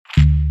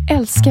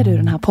Älskar du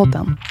den här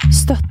podden?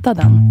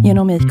 Stötta den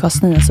genom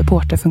IKAs nya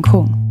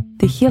supporterfunktion.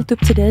 Det är helt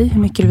upp till dig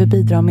hur mycket du vill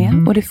bidra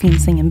med och det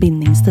finns ingen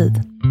bindningstid.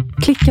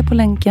 Klicka på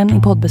länken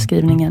i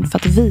poddbeskrivningen för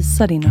att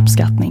visa din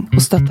uppskattning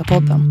och stötta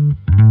podden.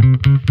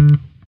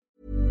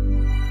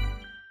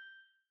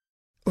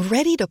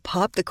 Ready to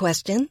pop the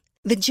question?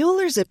 The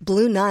jewelers at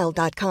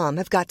BlueNile.com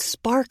have got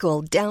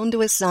sparkle down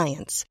to a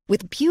science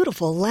with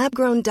beautiful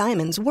lab-grown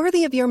diamonds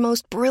worthy of your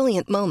most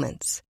brilliant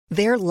moments.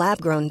 Their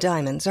lab-grown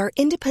diamonds are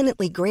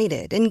independently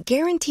graded and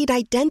guaranteed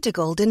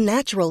identical to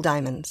natural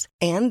diamonds,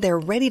 and they're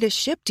ready to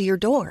ship to your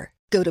door.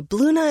 Go to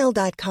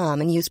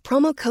BlueNile.com and use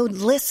promo code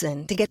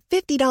LISTEN to get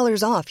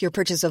 $50 off your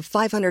purchase of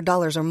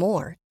 $500 or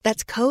more.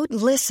 That's code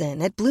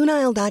LISTEN at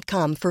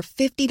BlueNile.com for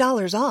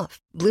 $50 off.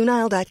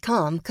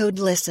 BlueNile.com, code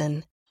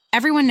LISTEN.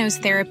 Everyone knows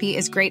therapy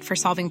is great for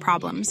solving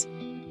problems,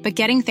 but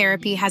getting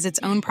therapy has its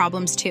own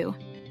problems too,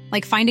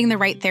 like finding the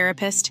right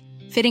therapist,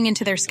 fitting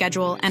into their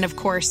schedule, and of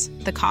course,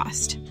 the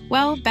cost.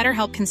 Well,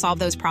 BetterHelp can solve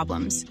those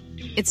problems.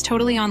 It's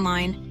totally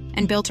online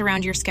and built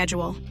around your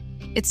schedule.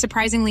 It's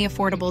surprisingly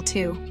affordable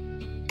too.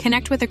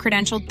 Connect with a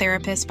credentialed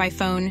therapist by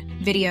phone,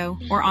 video,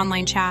 or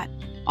online chat,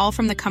 all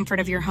from the comfort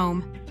of your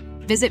home.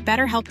 Visit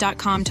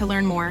BetterHelp.com to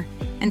learn more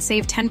and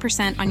save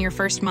 10% on your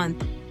first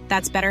month.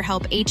 That's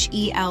BetterHelp,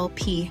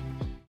 H-E-L-P.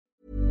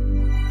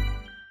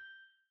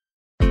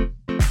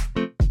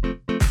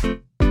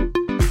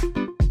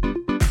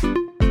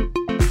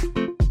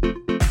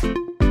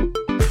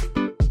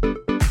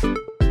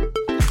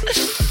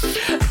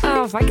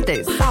 Ja,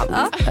 faktiskt.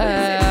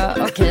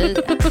 Okej.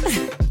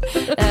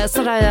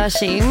 Soraya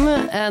Kim,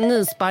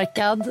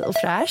 nysparkad och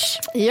fräsch.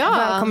 Ja.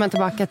 Välkommen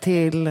tillbaka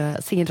till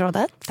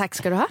Singelrådet. Tack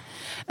ska du ha.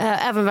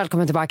 Även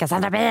välkommen tillbaka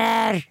Sandra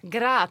Beer.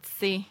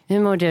 Grazie. Hur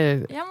mår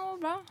du? Jag mår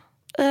bra.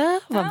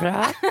 Vad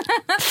bra.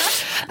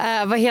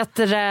 Vad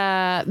heter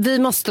det? Vi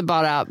måste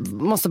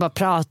bara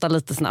prata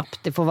lite snabbt.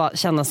 Det får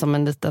kännas som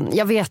en liten,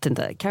 jag vet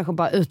inte, kanske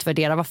bara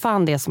utvärdera vad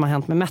fan det är som har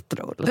hänt med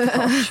Metro lite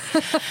kort.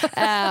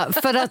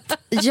 För att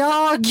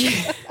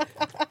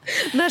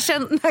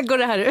När går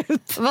det här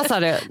ut? Vad sa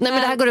du? Nej,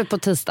 men det här går ut på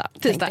tisdag.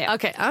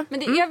 Okej. Ja. Men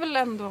det är väl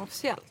ändå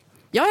officiellt?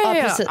 Ja,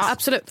 precis.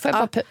 absolut. Får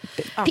jag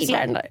bara pilla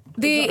den där?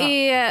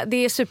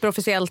 Det är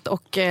superofficiellt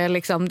och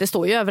liksom, det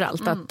står ju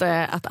överallt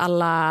att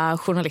alla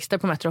journalister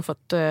på Metro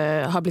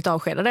har blivit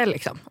avskedade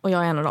liksom, och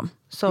jag är en av dem.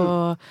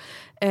 Så,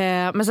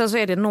 men sen så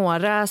är det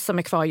några som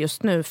är kvar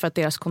just nu för att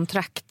deras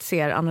kontrakt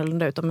ser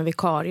annorlunda ut. De är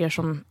vikarier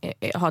som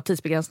har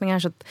tidsbegränsningar.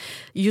 Så att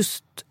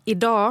just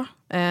idag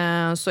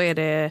så är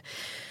det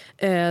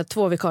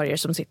 2 vikarier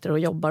som sitter och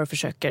jobbar och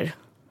försöker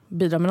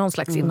bidra med någon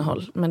slags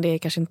innehåll. Men det är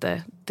kanske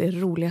inte det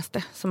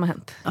roligaste som har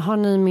hänt. Har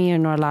ni mer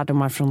några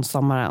lärdomar från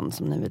sommaren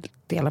som ni vill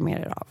dela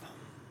med er av?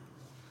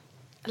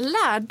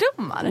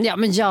 Lärdomar? Ja,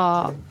 men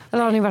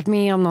eller har ni varit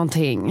med om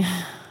någonting?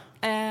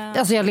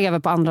 Alltså jag lever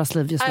på andras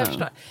liv just nu. Jag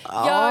förstår.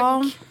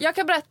 Jag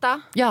kan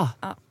berätta. Ja.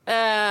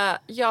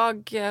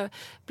 Jag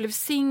blev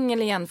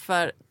singel igen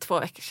för 2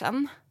 veckor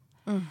sedan.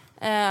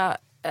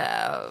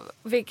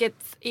 Vilket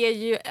är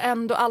ju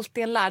ändå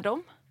alltid en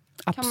lärdom.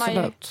 Absolut. Kan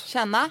man ju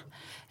känna.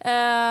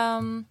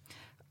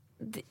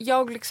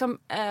 Jag liksom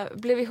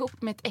blev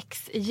ihop med ett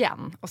ex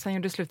igen och sen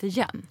gjorde slut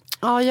igen.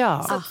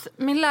 Ja. Så att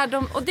min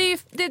lärdom, och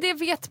det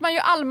vet man ju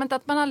allmänt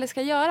att man aldrig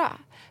ska göra.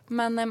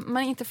 Men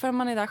man inte förrän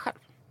man är där själv.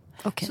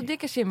 Okay. Så det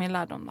kanske är min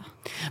lärdom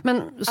då.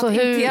 Men så att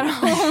hur... inte göra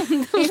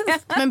om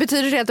det. Men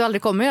betyder det att du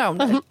aldrig kommer göra om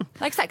det?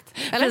 Exakt.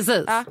 Eller?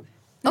 Precis. Ja.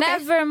 Okay.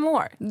 Never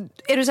more.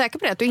 Är du säker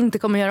på det? Att du inte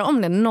kommer göra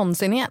om det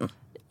någonsin igen?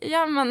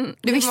 Ja, men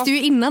du visste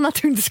ju innan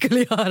att du inte skulle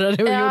göra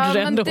det och gjorde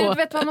det ändå. Men du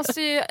vet, man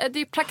måste ju, det är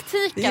ju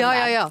praktiken.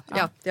 Ja,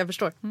 jag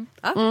förstår.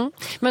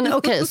 Men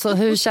okej, så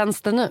hur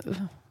känns det nu?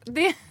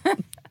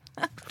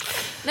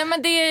 Nej,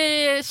 men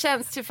det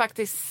känns ju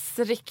faktiskt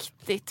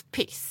riktigt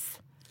piss.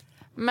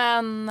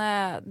 Men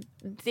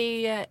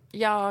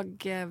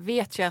jag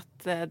vet ju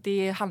att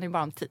det handlar ju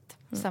bara om tid.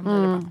 Sen blir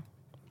det bra.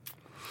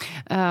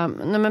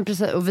 Nej, men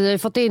precis. Och vi har ju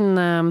fått in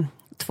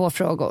 2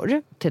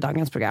 frågor till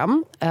dagens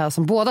program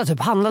som båda typ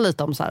handlar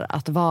lite om så här,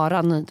 att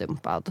vara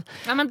nydumpad.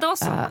 Ja, men då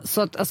så.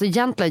 Så att, alltså,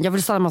 egentligen, jag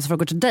vill ställa en massa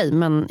frågor till dig,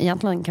 men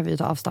egentligen kan vi ju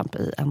ta avstamp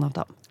i en av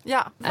dem.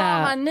 Ja, vad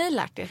har ni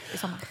lärt er i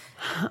sommar?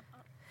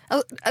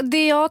 Alltså,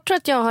 det jag tror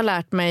att jag har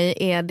lärt mig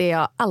är det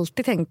jag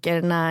alltid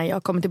tänker när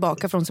jag kommer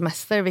tillbaka från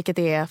semester, vilket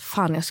är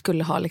fan jag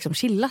skulle ha liksom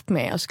chillat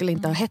med. Jag skulle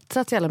inte ha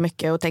hetsat så jävla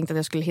mycket och tänkt att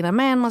jag skulle hinna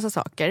med en massa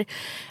saker.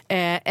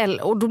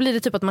 Och då blir det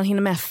typ att man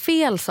hinner med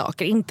fel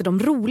saker, inte de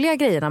roliga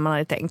grejerna man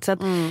hade tänkt. Så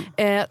att,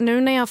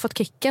 nu när jag har fått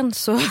kicken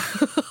så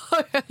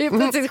har jag ju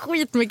plötsligt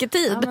skitmycket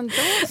tid. Ja, men då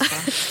så.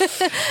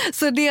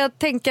 Så det jag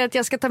tänker att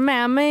jag ska ta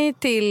med mig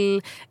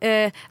till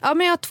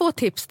men jag har 2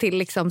 tips till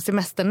liksom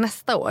semestern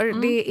nästa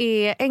år. Det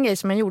är en grej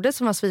som jag gjorde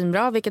som var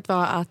svinbra, vilket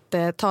var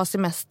att ta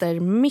semester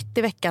mitt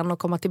i veckan och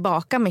komma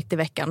tillbaka mitt i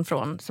veckan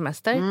från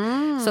semester.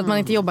 Så att man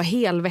inte jobbar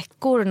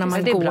helveckor när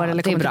man går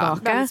eller kommer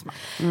tillbaka.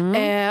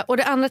 Och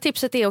det andra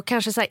tipset är att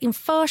kanske så här,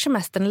 inför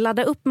semestern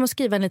ladda upp med att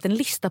skriva en liten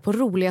lista på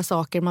roliga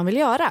saker man vill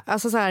göra.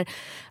 Alltså så här,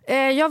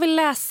 jag vill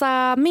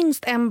läsa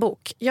minst en bok.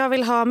 bok. Jag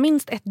vill ha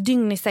minst 1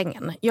 dygn i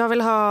sängen. Jag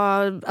vill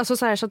ha alltså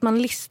så att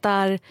man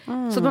listar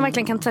så att man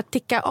verkligen kan så här,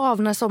 ticka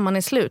av när sommaren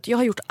är slut. Jag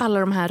har gjort alla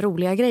de här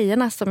roliga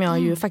grejerna som jag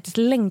ju faktiskt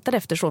längtade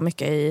efter så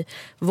mycket i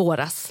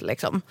våras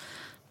liksom.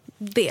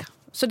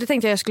 Så det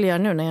tänkte jag skulle göra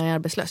nu när jag är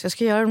arbetslös. Jag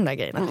ska göra de där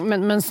grejerna.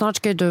 Men snart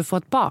ska ju du få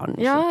ett barn.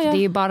 Ja. Det är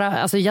ju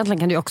bara, alltså egentligen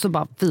kan du också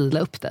bara vila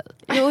upp dig.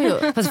 Jo.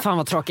 Fast fan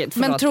vad tråkigt.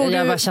 Men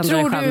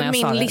tror du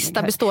min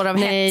lista består av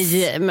hets?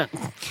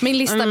 Min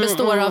lista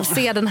består av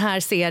se den här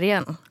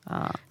serien.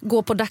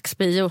 Gå på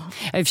dagsbio. I och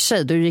för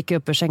sig, du gick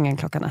upp ur sängen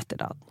 1:00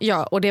 idag.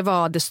 Ja, och det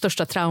var det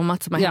största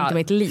traumat som har hänt i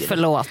mitt liv.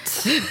 Förlåt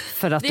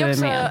för att Det är du är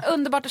också med.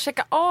 underbart att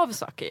checka av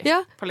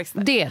saker på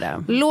listan. Det är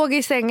det. Låg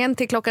i sängen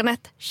till 1:00,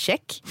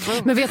 check.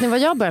 Men vet ni vad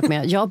jag har börjat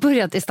med? Jag har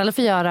börjat, istället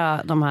för att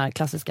göra de här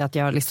klassiska att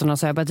göra listorna,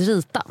 så har jag börjat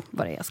rita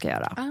vad det är jag ska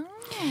göra.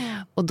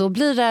 Och då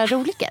blir det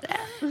roligare.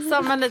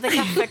 Som en liten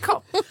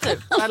kaffekopp typ.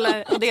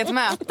 Eller, och det är ett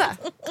möte.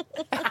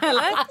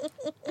 Eller?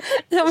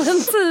 Ja men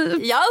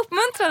typ. Jag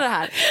uppmuntrar det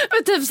här.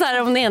 Men typ så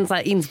här, om det är en så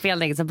här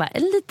inspelning så bara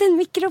en liten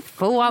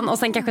mikrofon och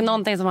sen kanske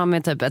någonting som har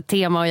med typ ett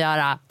tema att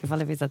göra. Ifall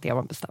det finns ett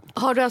tema bestämt.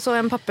 Har du alltså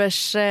en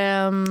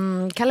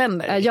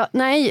papperskalender?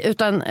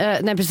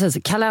 Nej precis,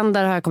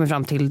 kalender har jag kommit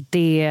fram till.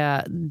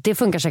 Det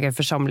funkar säkert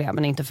för somliga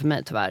men inte för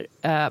mig tyvärr.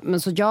 Men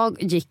så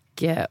jag gick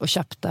och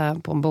köpte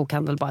på en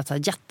bokhandel bara ett så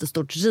här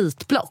jättestort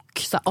ritblock,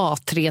 så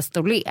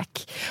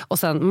A3-storlek och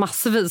sen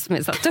massvis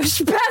med så här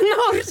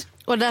tuschpennor.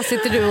 Och där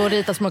sitter du och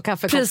ritar små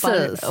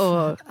kaffekoppar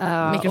och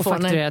mikrofoner. Och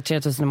fakturerar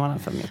 3 000 i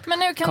månaden för mitt Men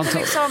nu kan kontor. du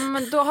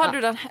liksom, då har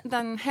du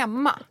den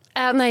hemma.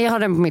 Nej, jag har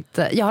den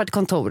på jag har ett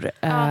kontor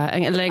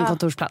eller en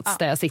kontorsplats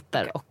där jag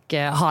sitter och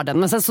har den.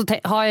 Men sen så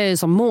har jag ju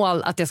som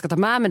mål att jag ska ta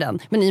med mig den.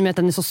 Men i och med att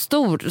den är så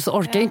stor så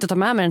orkar jag inte ta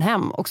med mig den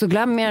hem och så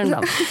glömmer jag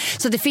den.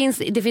 Så det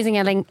finns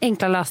inga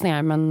enkla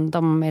lösningar men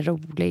de är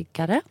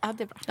roligare. Ja,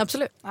 det är bra.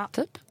 Absolut. Ja.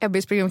 Typ.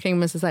 Ebbe springer omkring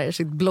med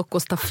sitt block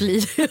och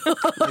staffli.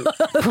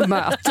 På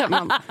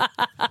möten.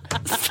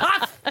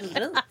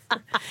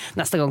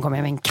 Nästa gång kommer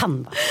jag med en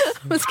canvas.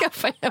 Men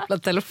skaffa en jävla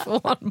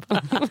telefon.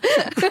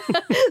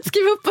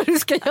 Skriv upp vad du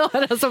ska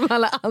göra som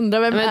alla andra.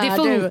 Men det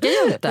funkar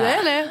ju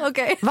inte. Nej,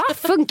 okej. Va?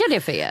 Funkar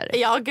det för er?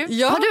 Ja,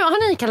 gud.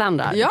 Har ni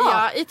kalendrar?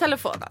 Ja, i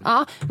telefonen.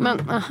 Ja,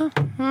 men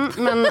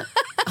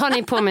har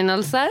ni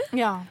påminnelser?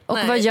 Ja. Och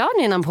vad gör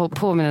ni innan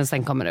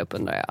påminnelsen kommer upp,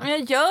 undrar jag? Men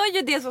jag gör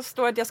ju det som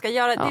står att jag ska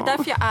göra. Det är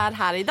därför jag är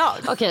här idag.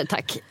 Okej,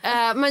 tack.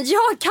 Men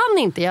jag kan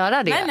inte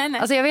göra det. Nej.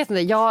 Alltså jag vet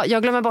inte,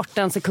 jag glömmer bort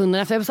den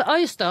sekunden efter. Jag säger,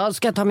 just det,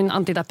 ska jag ta min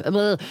antidepp.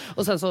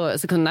 Och sen så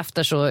sekunden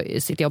efter så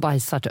sitter jag och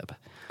bajsar typ.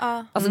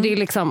 Alltså det är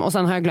liksom, och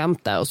sen har jag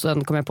glömt det och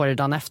sen kommer jag på det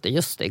dagen efter.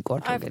 Just det, igår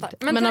tog det.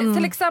 Men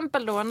till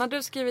exempel då, när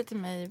du skriver till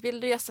mig,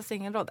 vill du gästa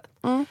Singelrådet?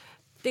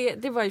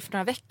 Det var ju för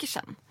några veckor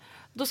sedan.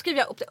 Då skriver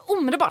jag upp det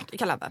omedelbart i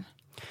kalendern.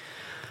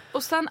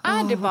 Och sen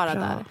är det bara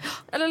där.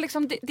 Eller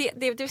liksom,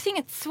 det finns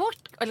inget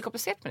svårt eller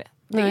komplicerat med det.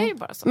 Det är ju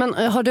bara så. Men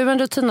har du en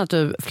rutin att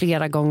du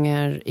flera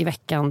gånger i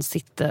veckan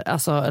sitter,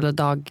 alltså, eller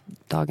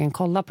dagen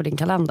kollar på din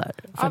kalender?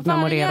 För att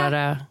memorera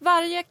det?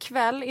 Varje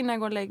kväll innan jag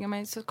går och lägger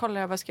mig så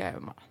kollar jag vad jag ska göra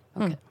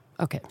imorgon.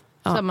 Okej.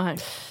 Ja. Samma här.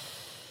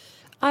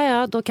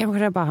 Ja, då kanske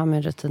det bara har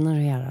med rutiner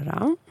att göra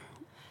då.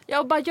 Ja,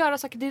 och bara göra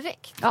saker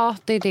direkt. Ja,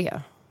 det är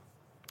det.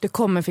 Du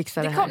kommer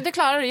fixa det här. Det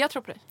klarar du, jag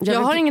tror på det.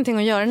 Jag har ingenting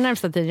att göra den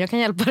närmsta tiden. Jag kan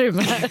hjälpa dig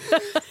med det här.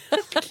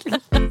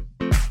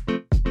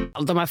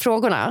 De här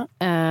frågorna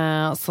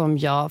som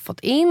jag har fått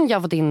in. Jag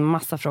har fått in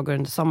massa frågor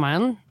under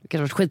sommaren. Det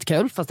har varit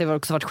skitkul. Fast det har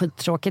också varit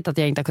skittråkigt att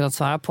jag inte har kunnat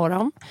svara på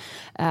dem.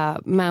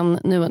 Men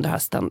nu under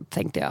hösten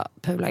tänkte jag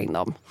pula in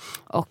dem.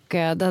 Och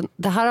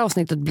det här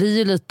avsnittet blir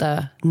ju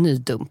lite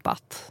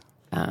nydumpat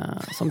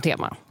som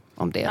tema.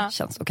 Om det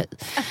känns okej.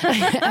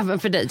 Även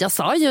för dig. Jag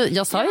sa ju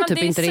typ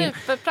inte det. Det är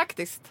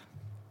superpraktiskt.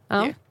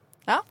 Ja.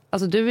 Ja.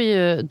 Alltså du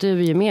är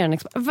ju mer en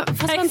expert.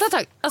 Fast vänta ett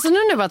tag. Alltså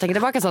nu bara tänker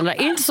tillbaka, Sandra. Är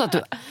det inte så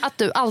att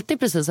du alltid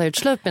precis har gjort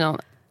slut med någon?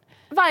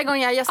 Varje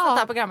gång jag gästat det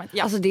här programmet.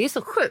 Ja. Alltså det är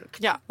så sjukt.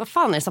 Ja. Vad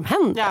fan är det som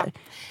händer? Ja.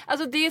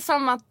 Alltså det är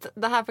som att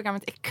det här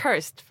programmet är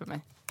cursed för mig.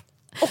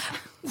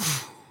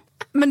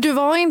 Men du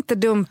var inte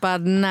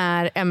dumpad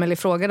när Emily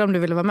frågade om du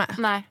ville vara med?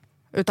 Nej.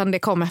 Utan det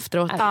kom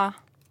efteråt? Ja.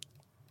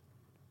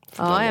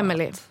 Ja,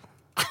 Emily.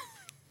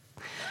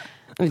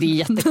 Det är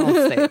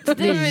jättekonstigt.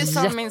 Det är ju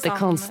som min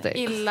jättekonstigt.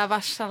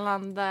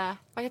 illavarslande,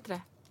 vad heter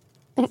det?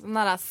 Sån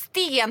där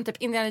sten, typ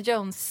Indiana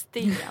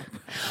Jones-sten.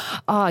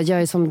 Jag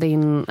är som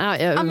din...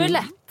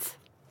 Amulett.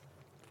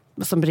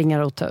 Som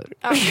bringar otur.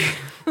 Ja.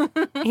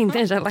 Inte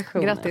en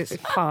relation. Grattis.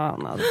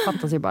 Fan, det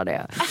fattas ju bara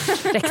det.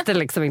 Räckte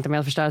liksom inte med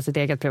att förstöra sitt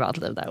eget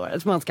privatliv där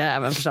året. Man ska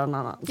även förstöra någon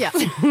annan. Ja.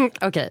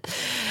 Okej.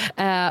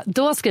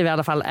 Då skriver i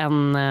alla fall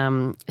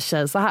en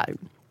tjej så här.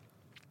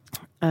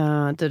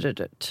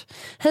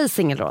 Hej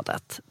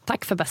Singelrådet,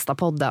 tack för bästa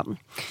podden.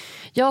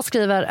 Jag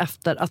skriver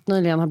efter att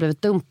nyligen har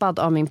blivit dumpad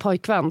av min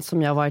pojkvän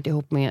som jag varit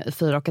ihop med i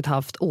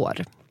 4,5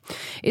 år.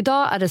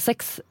 Idag är det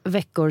 6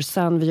 veckor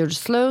sedan vi gjorde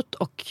slut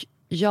och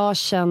jag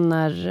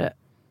känner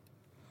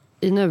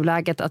i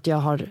nuläget att jag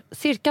har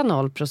cirka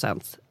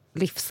 0%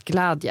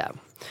 livsglädje.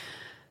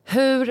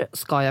 Hur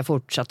ska jag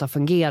fortsätta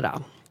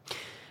fungera?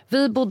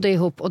 Vi bodde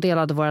ihop och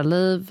delade våra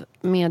liv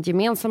med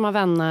gemensamma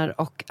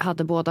vänner och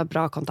hade båda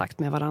bra kontakt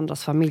med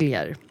varandras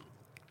familjer.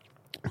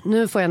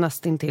 Nu får jag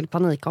nästan till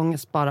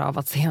panikångest bara av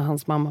att se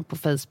hans mamma på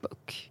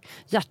Facebook.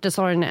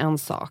 Hjärtesorgen är en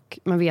sak,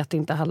 men vet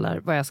inte heller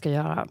vad jag ska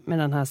göra med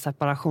den här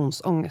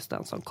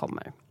separationsångesten som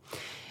kommer.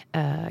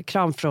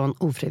 Kram från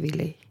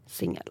ofrivillig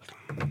singel.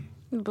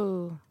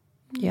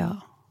 Ja.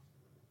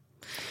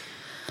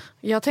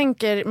 Jag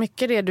tänker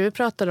mycket det du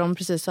pratade om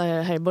precis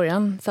här i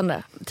början,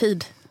 Sandra.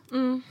 Tid.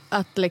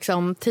 Att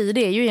liksom, tid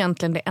är ju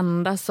egentligen det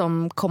enda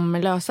som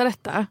kommer lösa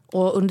detta.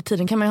 Och under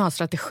tiden kan man ju ha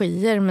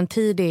strategier, men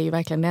tid är ju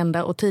verkligen det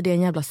enda. Och tid är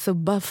en jävla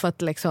subba för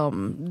att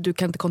liksom, du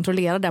kan inte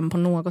kontrollera den på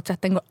något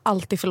sätt. Den går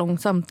alltid för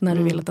långsamt när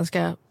du vill att den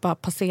ska bara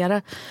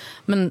passera.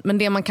 Men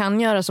det man kan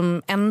göra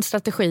som en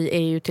strategi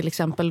är ju till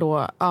exempel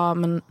då,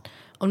 men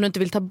om du inte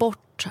vill ta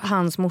bort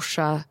hans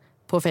morsa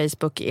på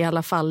Facebook, i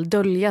alla fall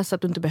dölja så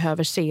att du inte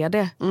behöver se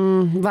det.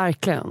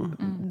 Verkligen.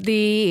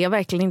 Det är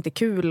verkligen inte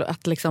kul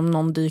att liksom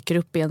någon dyker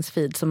upp i ens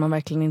feed som man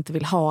verkligen inte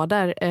vill ha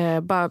där.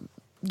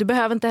 Du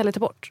behöver inte heller ta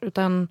bort.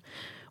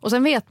 Och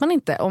sen vet man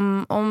inte.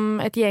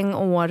 Om ett gäng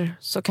år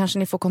så kanske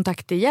ni får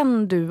kontakt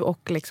igen, du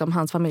och liksom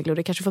hans familj. Och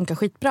det kanske funkar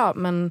skitbra.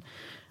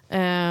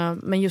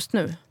 Men just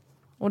nu.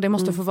 Och det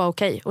måste få vara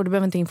okej. Och du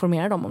behöver inte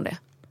informera dem om det.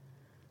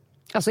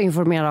 Alltså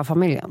informera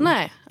familjen?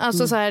 Nej,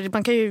 alltså så här,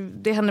 man kan ju,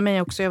 det hände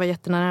mig också. Jag var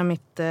jättenära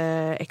mitt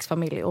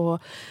ex-familj.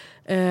 Och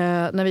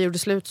när vi gjorde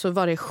slut så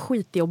var det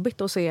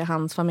skitjobbigt att se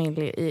hans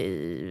familj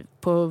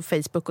på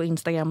Facebook och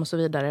Instagram och så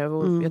vidare.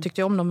 Och jag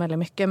tyckte om dem väldigt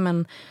mycket.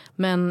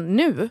 Men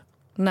nu,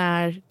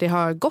 när det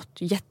har gått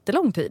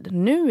jättelång tid,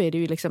 nu är det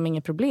ju liksom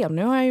inget problem.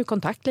 Nu har jag ju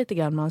kontakt lite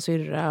grann med hans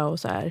syrra och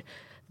så här.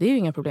 Det är ju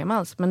inga problem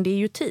alls, men det är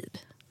ju tid.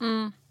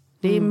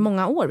 Det är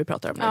många år vi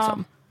pratar om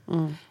liksom.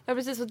 Ja,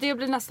 precis. Och det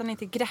blir nästan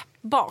inte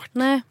greppbart.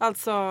 Nej.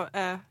 Alltså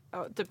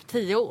typ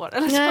 10 år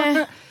eller så.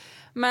 Nej.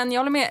 Men jag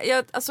håller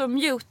med. Alltså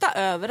muta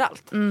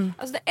överallt.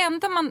 Alltså det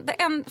enda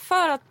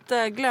för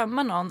att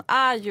glömma någon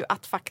är ju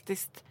att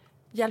faktiskt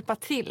hjälpa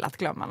till att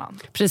glömma någon.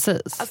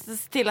 Precis. Alltså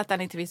se till att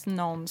den inte finns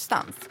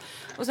någonstans.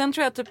 Och sen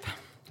tror jag typ,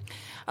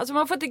 alltså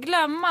man får inte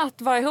glömma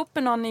att vara ihop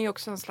med någon är ju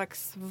också en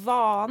slags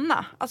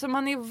vana. Alltså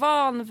man är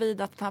van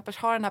vid att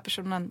ha den här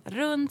personen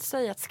runt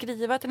sig, att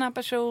skriva till den här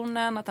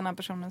personen, att den här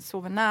personen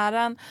sover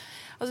nära en.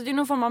 Alltså det är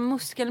någon form av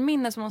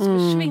muskelminne som måste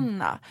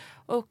försvinna.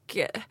 Och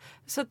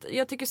så att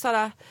jag tycker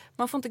såhär,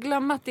 man får inte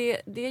glömma att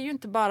det är ju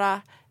inte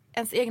bara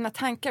ens egna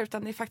tankar,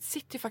 utan det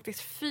sitter ju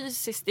faktiskt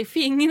fysiskt i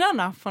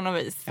fingrarna på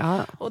något vis.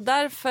 Ja. Och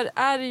därför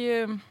är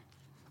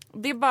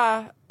det är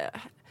bara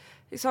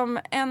liksom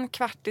en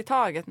kvart i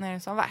taget när det är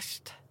som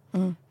värst.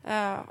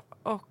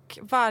 Och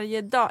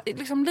varje dag,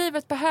 liksom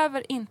livet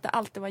behöver inte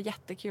alltid vara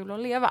jättekul att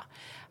leva.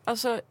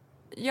 Alltså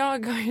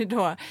jag har ju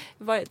då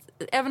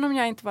även om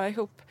jag inte var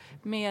ihop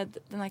med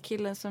den här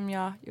killen som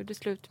jag gjorde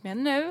slut med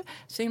nu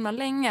så himla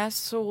länge,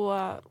 så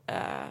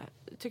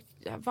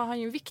var han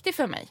ju viktig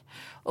för mig.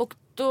 Och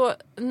då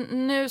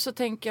nu så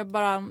tänker jag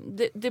bara,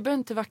 det behöver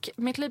inte vara,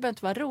 mitt liv behöver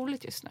inte vara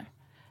roligt just nu.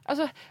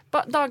 Alltså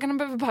dagarna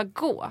behöver bara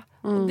gå.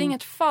 Och det är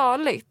inget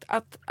farligt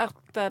att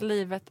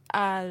livet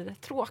är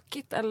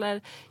tråkigt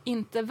eller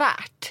inte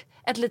värt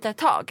ett litet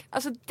tag.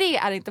 Alltså det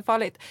är inte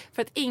farligt,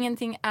 för att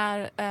ingenting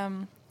är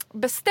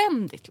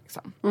beständigt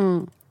liksom.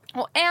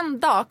 Och en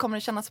dag kommer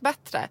det kännas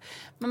bättre,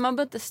 men man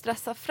behöver inte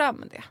stressa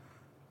fram det.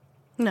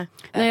 Nej,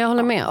 jag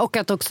håller med. Och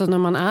att också när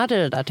man är i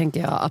det där,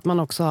 tänker jag, att man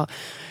också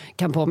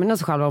kan påminna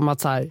sig själv om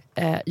att så här,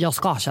 jag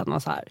ska känna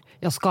så här,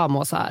 jag ska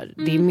må så här.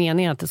 Det är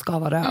meningen att det ska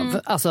vara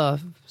röv. Alltså,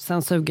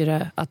 sen suger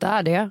det att det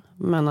är det,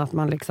 men att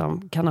man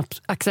liksom kan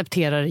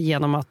acceptera det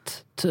genom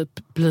att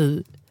typ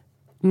bli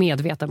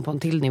medveten på en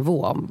till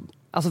nivå.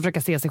 Alltså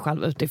försöka se sig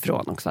själv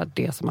utifrån också,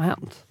 det som har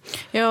hänt.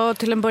 Ja,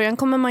 till en början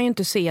kommer man ju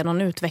inte se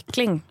någon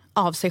utveckling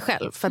av sig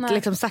själv. För att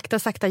liksom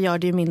sakta gör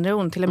det ju mindre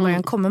ont. Till en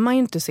början kommer man ju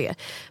inte se.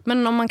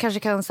 Men om man kanske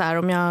kan så här,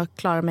 om jag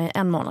klarar mig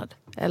 1 månad.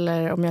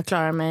 Eller om jag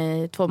klarar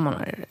mig 2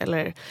 månader.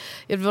 Eller,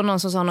 det var någon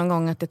som sa någon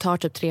gång att det tar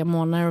typ 3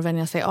 månader att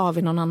vänja sig av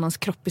i någon annans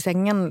kropp i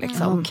sängen.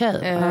 Liksom.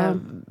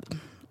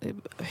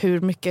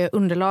 Hur mycket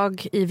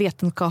underlag i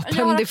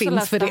vetenskapen det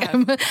finns för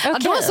det. Ja,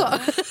 då så.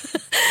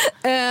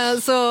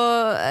 Så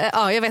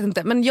ja, jag vet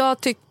inte. Men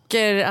jag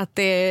tycker att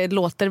det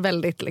låter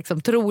väldigt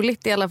liksom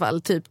troligt i alla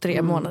fall. Typ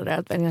 3 månader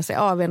att vänja sig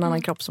av i en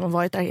annan kropp som har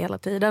varit där hela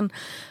tiden.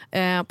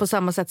 På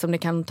samma sätt som det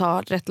kan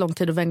ta rätt lång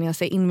tid att vänja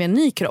sig in med en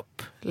ny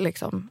kropp.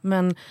 Liksom.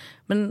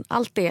 Men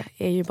allt det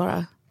är ju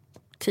bara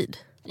tid.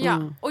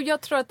 Ja, och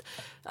jag tror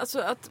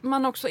att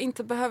man också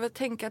inte behöver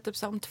tänka typ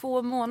så om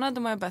 2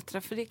 månader mår jag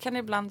bättre, för det kan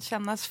ibland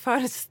kännas för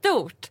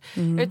stort.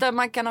 Utan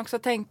man kan också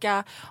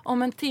tänka,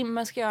 om 1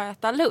 timme ska jag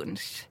äta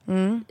lunch.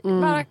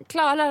 Bara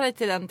klara dig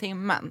till den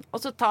timmen.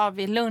 Och så tar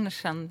vi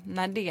lunchen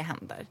när det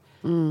händer.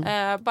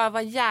 Bara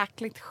vara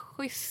jäkligt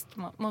schysst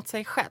mot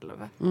sig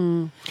själv.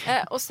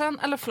 Och sen,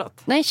 eller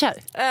förlåt. Nej,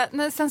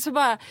 kör. Sen så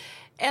bara,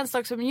 en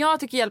sak som jag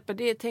tycker hjälper,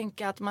 det är att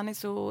tänka att man är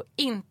så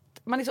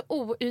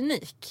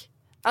ounik.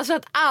 Alltså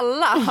att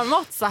alla har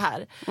mått så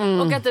här.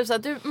 Och att typ så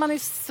här, man är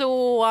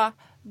så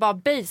bara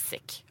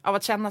basic av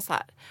att känna så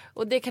här.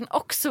 Och det kan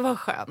också vara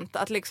skönt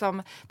att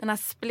liksom den här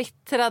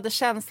splittrade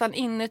känslan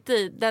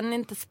inuti, den är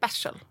inte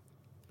special.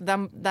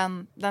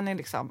 Den är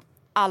liksom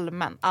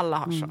allmän, alla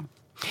har så.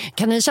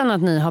 Kan ni känna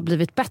att ni har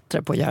blivit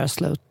bättre på att göra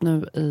slut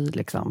nu i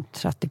liksom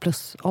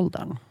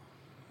 30-plus-åldern?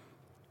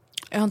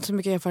 Jag har inte så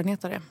mycket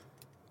erfarenhet av det.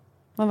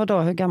 Men vadå,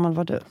 hur gammal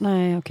var du?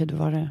 Nej, okej, du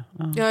var det.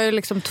 Ja. Jag har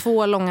liksom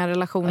 2 långa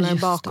relationer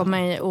bakom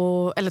mig.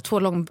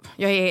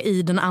 Jag är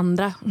i den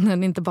andra,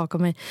 den är inte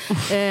bakom mig.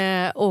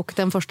 Och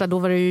den första, då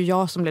var det ju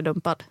jag som blev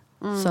dumpad.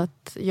 Så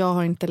att jag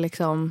har inte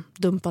liksom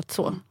dumpat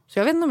så. Så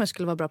jag vet inte om jag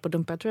skulle vara bra på att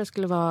dumpa. Jag tror jag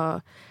skulle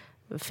vara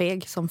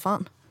feg som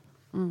fan.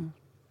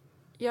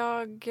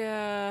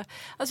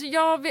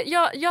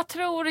 Jag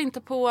tror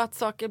inte på att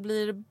saker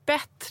blir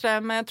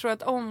bättre, men jag tror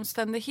att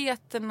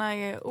omständigheterna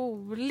är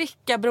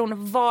olika beroende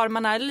på var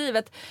man är i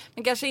livet,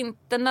 men kanske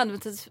inte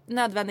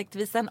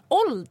nödvändigtvis en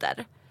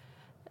ålder,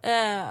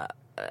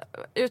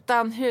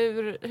 utan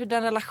hur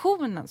den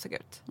relationen såg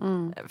ut.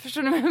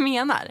 Förstår ni vad jag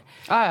menar?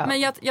 Ja. Men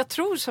jag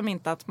tror som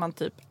inte att man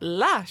typ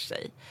lär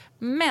sig.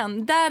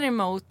 Men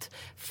däremot,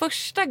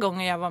 första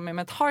gången jag var med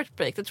ett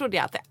heartbreak, då trodde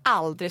jag att det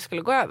aldrig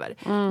skulle gå över.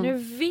 Nu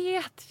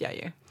vet jag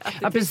ju att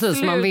det till precis,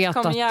 slut man vet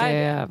kommer att göra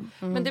det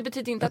Men det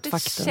betyder inte att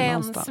det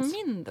känns någonstans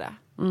mindre.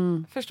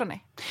 Förstår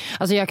ni?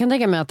 Alltså jag kan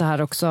tänka mig att det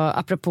här också,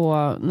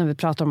 apropå när vi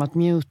pratar om att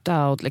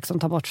muta och liksom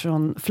ta bort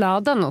från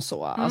flöden och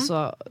så.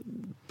 Alltså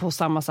på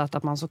samma sätt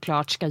att man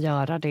såklart ska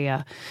göra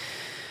det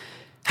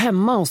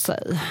hemma hos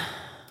sig.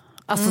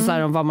 Alltså så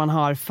här, om vad man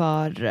har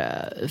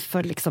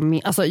för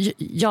liksom, alltså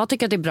jag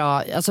tycker att det är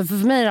bra, alltså för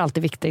mig är det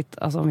alltid viktigt,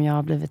 alltså om jag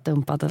har blivit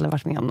dumpad eller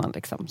varit med om någon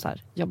liksom så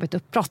här jobbigt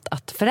uppbrott,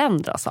 att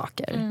förändra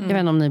saker. Jag vet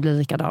inte om ni blir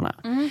likadana.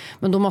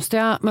 Men då måste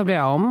jag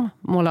möblera om,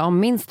 måla om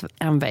minst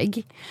en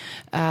vägg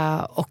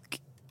och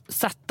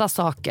sätta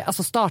saker,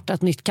 alltså starta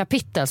ett nytt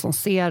kapitel som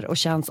ser och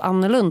känns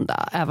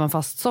annorlunda, även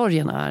fast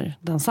sorgen är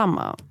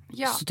densamma.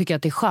 Så tycker jag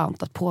att det är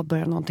skönt att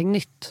påbörja någonting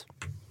nytt.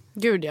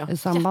 Gud ja. I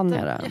samband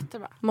med det.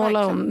 Jättebra.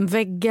 Måla om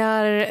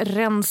väggar,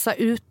 rensa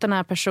ut den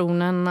här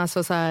personen,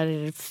 alltså så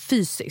här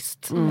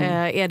fysiskt.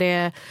 Är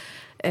det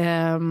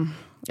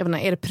jag vet inte,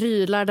 är det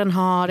prylar den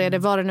har, är det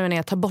vad det nu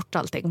är, ta bort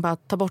allting, bara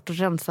ta bort och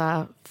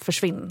rensa,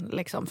 försvinn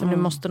liksom, för nu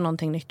måste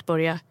någonting nytt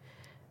börja.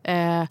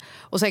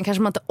 Och sen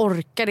kanske man inte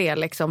orkar det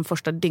liksom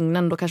första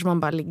dygnen, då kanske man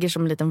bara ligger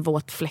som en liten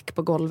våt fläck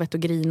på golvet och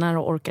grinar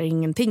och orkar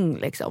ingenting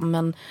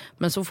liksom.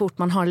 Men så fort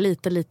man har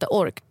lite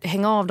ork,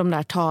 hänga av de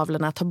där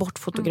tavlorna, ta bort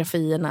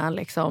fotografierna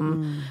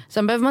liksom.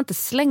 Sen behöver man inte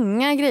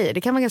slänga grejer.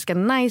 Det kan vara ganska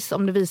nice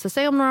om det visar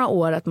sig om några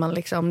år att man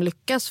liksom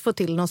lyckas få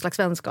till någon slags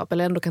vänskap,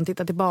 eller ändå kan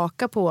titta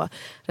tillbaka på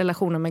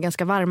relationen med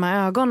ganska varma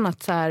ögon,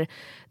 att så här,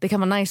 det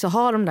kan vara nice att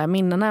ha de där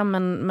minnena,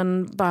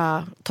 men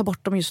bara ta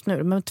bort dem just nu.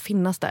 De behöver inte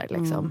finnas där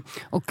liksom.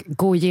 Och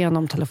gå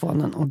igenom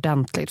telefonen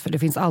ordentligt, för det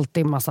finns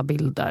alltid massa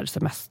bilder,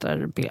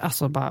 semester,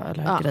 alltså bara,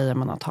 eller grejer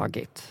man har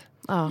tagit.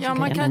 Ja,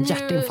 man kan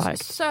ju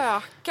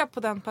söka på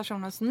den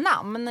personens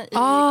namn i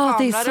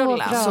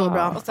kamerarullen. Så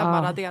bra. Och sen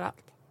bara radera allt.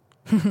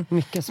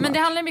 Men det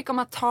handlar mycket om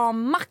att ta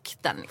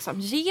makten liksom.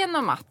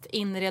 Genom att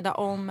inreda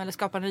om eller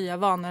skapa nya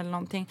vanor eller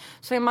någonting,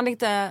 så är man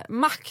inte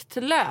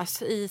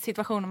maktlös i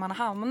situationer man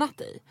har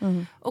hamnat i.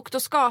 Och då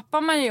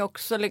skapar man ju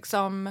också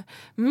liksom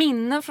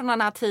minnen från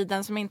den här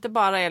tiden som inte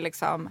bara är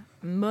liksom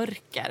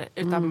mörker,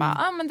 utan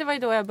bara, men det var ju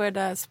då jag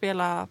började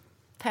spela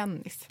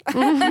tennis.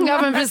 Ja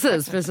men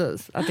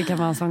precis. Att det kan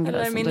vara en sån grej.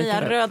 Eller min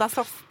nya röda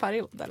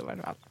soffperiod eller vad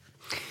det var.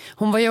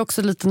 Hon var ju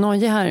också lite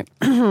nojig här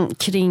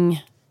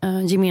kring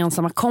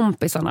gemensamma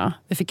kompisarna.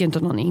 Vi fick ju inte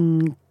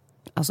någon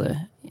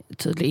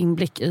tydlig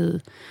inblick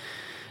i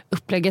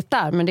upplägget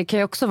där. Men det kan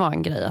ju också vara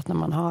en grej att när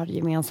man har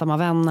gemensamma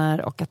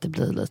vänner och att det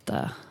blir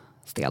lite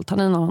stelt. Har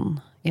ni någon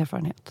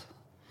erfarenhet?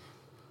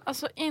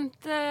 Alltså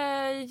inte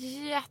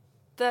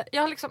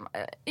jag har liksom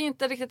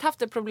inte riktigt haft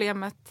det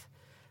problemet,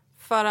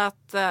 för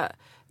att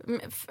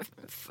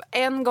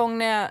en gång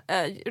när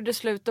jag gjorde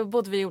slut, då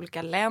bodde vi i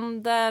olika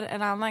länder.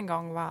 En annan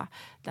gång var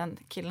den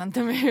killen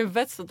dum i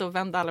huvudet, så då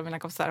vände alla mina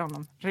kompisar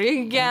honom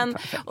ryggen.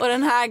 Och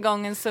den här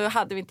gången så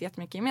hade vi inte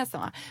jättemycket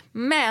gemensamma.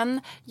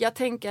 Men jag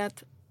tänker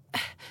att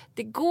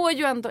det går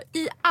ju ändå,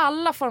 i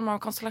alla former av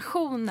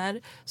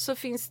konstellationer så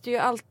finns det ju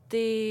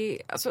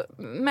alltid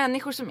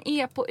människor som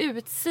är på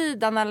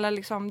utsidan, eller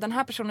liksom, den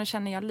här personen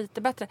känner jag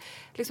lite bättre.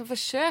 Liksom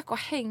försök att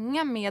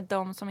hänga med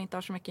dem som inte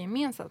har så mycket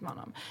gemensamt med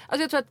honom.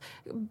 Alltså jag tror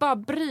att bara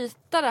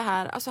bryta det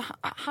här, alltså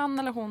han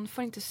eller hon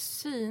får inte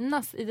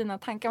synas i dina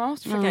tankar. Man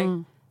måste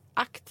försöka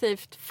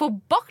aktivt få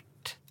bort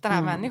den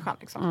här människan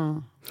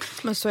liksom.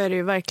 Men så är det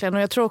ju verkligen.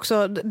 Och jag tror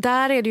också,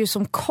 där är det ju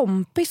som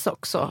kompis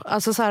också.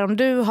 Alltså så här, om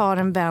du har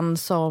en vän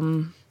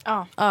som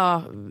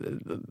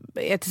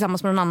är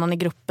tillsammans med någon annan i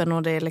gruppen,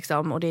 och det är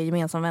liksom, och det är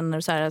gemensamma vänner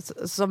och så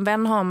här, som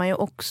vän har man ju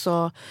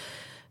också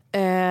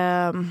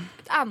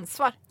ett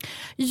ansvar.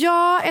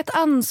 Ja, ett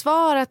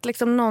ansvar att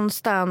liksom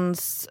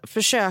någonstans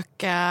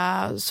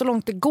försöka så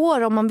långt det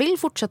går, om man vill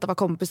fortsätta vara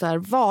kompisar,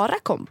 vara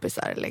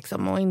kompisar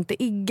liksom, och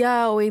inte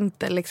igga och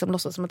inte liksom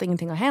låtsas som att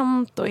ingenting har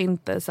hänt, och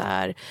inte så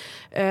här.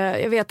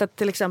 Jag vet att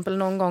till exempel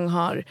någon gång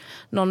har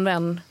någon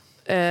vän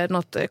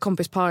något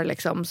kompispar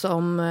liksom,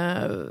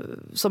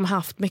 som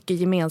haft mycket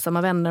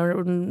gemensamma vänner,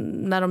 och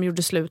när de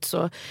gjorde slut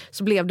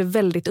så blev det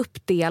väldigt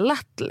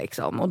uppdelat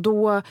liksom. Och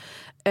då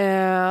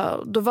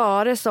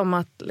var det som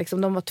att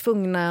liksom, de var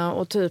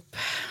tvungna att typ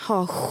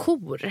ha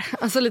jour.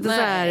 Alltså lite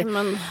så här,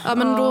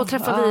 men då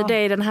träffar vi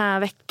dig den här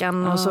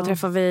veckan och så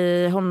träffar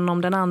vi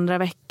honom den andra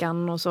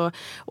veckan och så.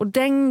 Och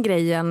den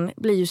grejen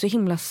blir ju så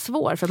himla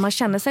svår, för att man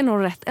känner sig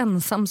nog rätt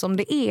ensam som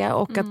det är,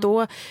 och att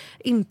då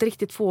inte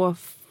riktigt få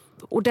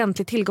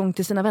ordentlig tillgång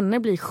till sina vänner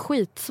blir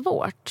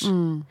skitsvårt.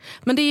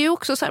 Men det är ju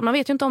också så här, man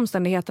vet ju inte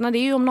omständigheterna. Det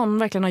är ju om någon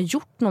verkligen har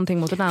gjort någonting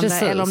mot den andra.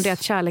 Precis. Eller om det är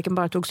att kärleken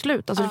bara tog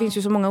slut. Alltså det finns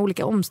ju så många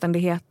olika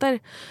omständigheter.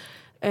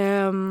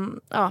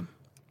 Ja,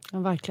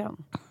 verkligen.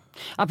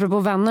 Apropå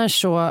vänner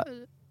så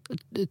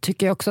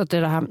tycker jag också att det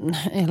är det här,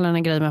 hela den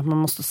här grejen med att man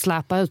måste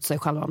släpa ut sig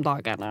själv om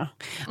dagarna.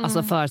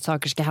 Alltså för att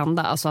saker ska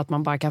hända. Alltså att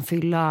man bara kan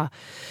fylla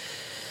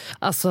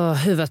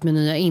huvudet med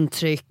nya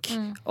intryck.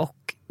 Och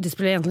det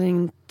spelar egentligen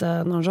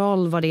inte någon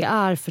roll vad det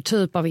är för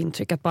typ av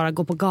intryck. Att bara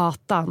gå på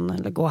gatan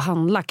eller gå och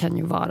handla kan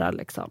ju vara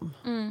liksom,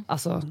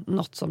 alltså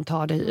något som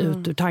tar dig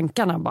ut ur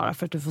tankarna bara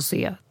för att du får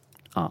se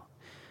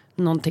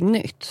någonting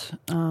nytt.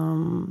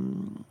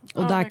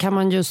 Och där kan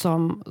man ju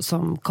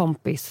som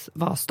kompis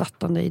vara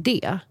stöttande i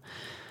det.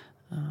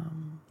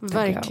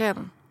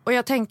 Verkligen. Och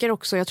jag tänker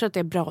också, jag tror att det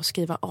är bra att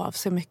skriva av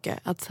sig mycket.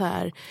 Att så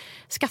här,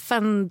 skaffa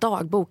en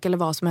dagbok eller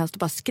vad som helst och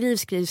bara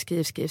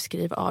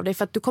skriv av dig.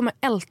 För att du kommer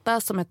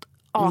älta som ett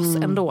as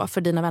ändå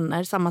för dina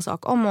vänner. Samma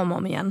sak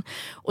om igen.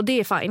 Och det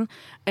är fine.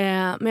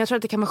 Men jag tror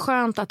att det kan vara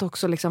skönt att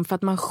också liksom, för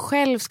att man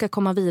själv ska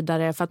komma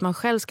vidare, för att man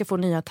själv ska få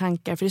nya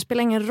tankar. För det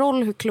spelar ingen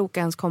roll hur kloka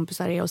ens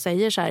kompisar är och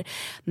säger så här: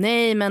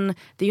 nej men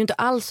det är ju inte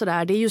alls så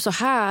där. Det är ju så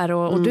här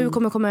och du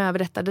kommer komma över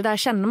detta. Det där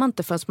känner man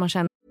inte förrän man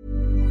känner.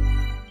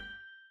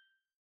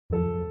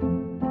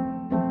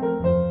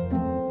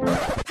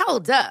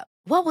 Hold up.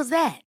 What was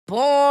that?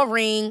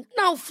 Boring.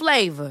 No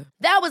flavor.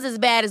 That was as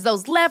bad as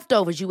those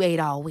leftovers you ate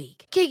all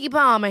week. Keke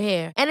Palmer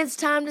here. And it's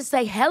time to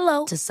say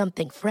hello to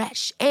something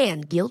fresh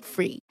and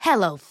guilt-free.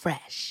 Hello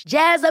Fresh.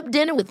 Jazz up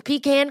dinner with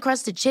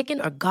pecan-crusted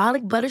chicken or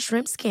garlic butter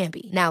shrimp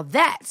scampi. Now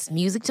that's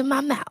music to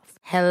my mouth.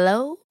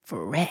 Hello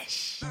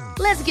Fresh.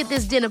 Let's get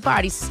this dinner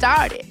party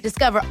started.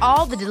 Discover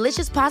all the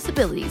delicious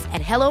possibilities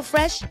at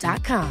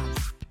hellofresh.com.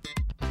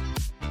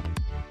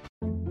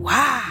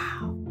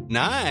 Wow.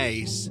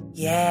 Nice.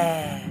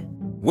 Yeah.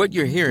 What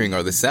you're hearing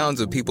are the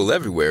sounds of people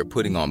everywhere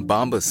putting on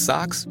Bombas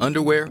socks,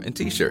 underwear, and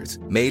T-shirts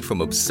made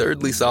from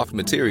absurdly soft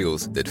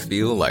materials that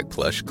feel like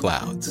plush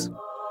clouds.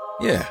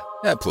 Yeah,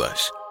 that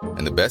plush.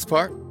 And the best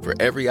part? For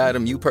every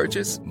item you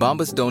purchase,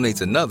 Bombas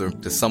donates another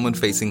to someone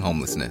facing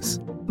homelessness.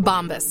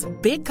 Bombas.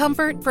 Big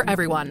comfort for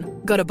everyone.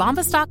 Go to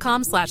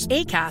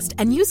bombas.com/ACAST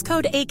and use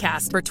code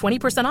ACAST for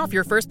 20% off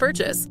your first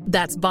purchase.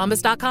 That's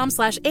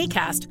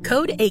bombas.com/ACAST.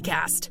 Code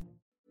ACAST.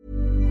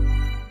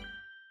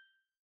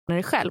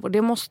 Själv, och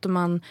det måste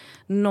man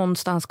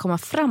någonstans komma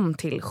fram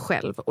till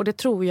själv, och det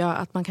tror jag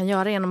att man kan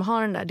göra genom att ha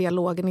den där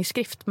dialogen i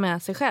skrift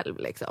med sig själv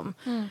liksom.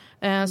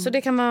 Så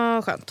det kan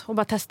vara skönt att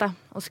bara testa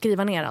och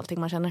skriva ner allting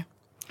man känner.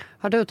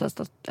 Har du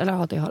testat?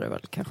 Eller det har du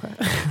väl kanske?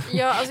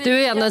 Ja, alltså,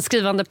 du är en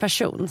skrivande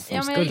person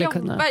som skulle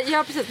kunna...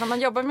 Ja, precis. När man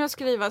jobbar med att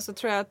skriva så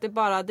tror jag att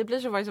det blir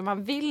så vare som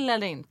man vill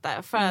eller inte.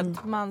 För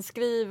att man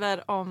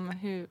skriver om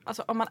hur...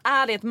 Alltså om man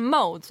är i ett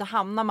mode så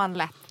hamnar man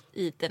lätt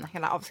i den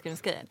hela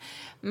avskrivningsgrejen.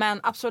 Men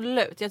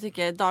absolut, jag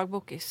tycker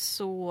dagbok är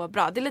så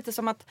bra. Det är lite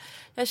som att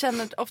jag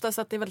känner oftast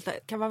att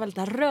det kan vara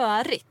väldigt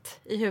rörigt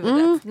i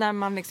huvudet när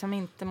man liksom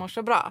inte mår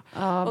så bra.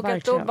 Ja, och verkligen.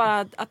 att då bara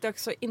att det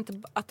också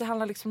inte, att det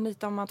handlar liksom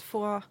lite om att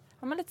få,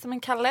 ja, men lite som en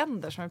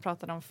kalender som vi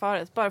pratade om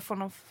förut. Bara få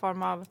någon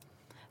form av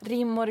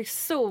rim och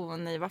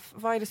reson i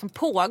vad är det som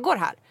pågår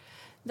här.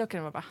 Då kan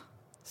det vara bra.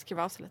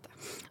 Skriva av sig lite.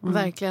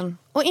 Verkligen.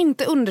 Och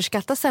inte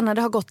underskatta sen när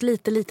det har gått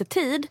lite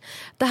tid.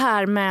 Det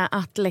här med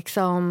att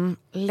liksom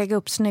lägga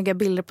upp snygga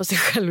bilder på sig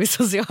själv i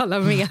sociala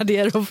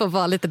medier och få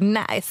vara lite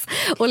nice.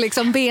 Och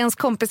liksom be ens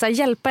kompisar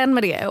hjälpa en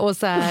med det. Och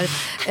så här,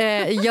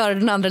 göra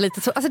den andra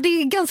lite så. Alltså det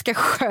är en ganska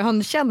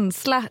skön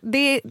känsla. Det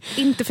är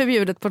inte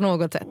förbjudet på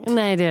något sätt.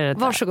 Nej, det är det.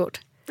 Varsågod.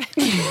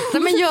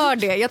 Nej, men gör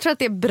det. Jag tror att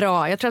det är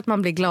bra. Jag tror att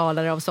man blir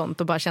gladare av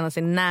sånt och bara känna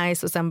sig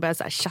nice och sen börja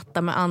så här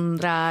chatta med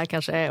andra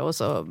kanske och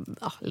så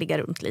ligga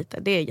runt lite.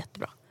 Det är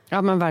jättebra.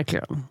 Ja, men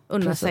verkligen.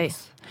 Undra sig.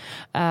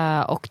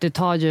 Och det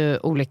tar ju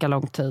olika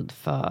lång tid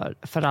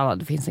för alla.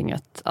 Det finns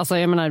inget... Alltså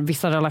jag menar,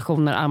 vissa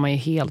relationer är man ju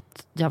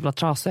helt jävla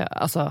trasiga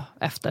alltså,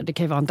 efter. Det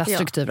kan ju vara en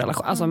destruktiv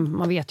relation. Alltså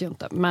man vet ju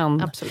inte.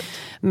 Men, absolut.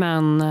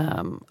 Men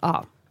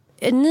ja.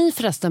 Är ni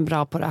förresten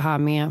bra på det här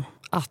med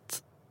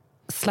att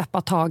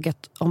släppa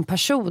taget om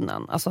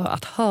personen? Alltså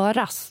att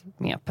höras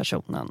med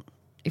personen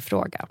i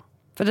fråga.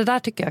 För det där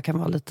tycker jag kan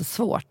vara lite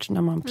svårt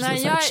när man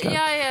precis har utslut.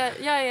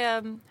 Jag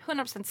är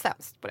 100%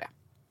 sämst på det.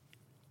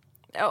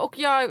 Och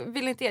jag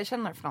vill inte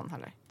erkänna det för någon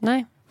heller.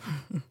 Nej.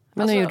 Men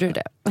alltså, nu gjorde du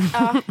det.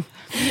 Ja,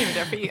 nu gjorde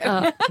jag för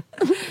er.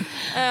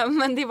 Ja.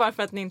 Men det är bara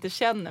för att ni inte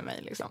känner mig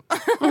liksom.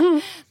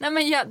 Nej,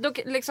 men då,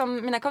 liksom,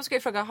 mina kompisar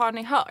frågar, har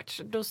ni hört?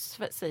 Då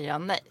säger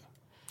jag nej.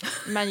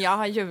 Men jag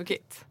har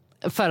ljugit.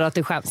 För att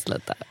du skäms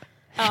lite.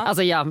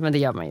 Alltså ja, men det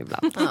gör man ju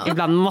ibland.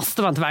 Ibland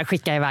måste man tyvärr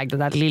skicka iväg det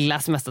där lilla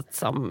sms:et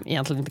som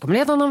egentligen inte kommer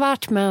leda någon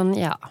vart, men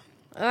ja.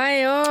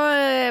 Nej,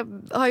 jag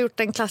har gjort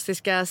den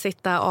klassiska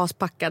sitta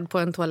aspackad på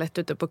en toalett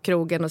ute på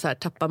krogen och så här,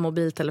 tappa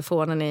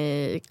mobiltelefonen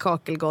i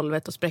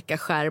kakelgolvet och spräcka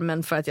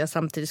skärmen för att jag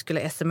samtidigt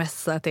skulle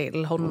smsa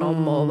till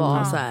honom och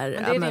vara så här.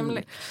 Men det är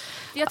rimligt.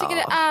 Jag tycker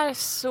det är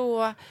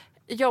så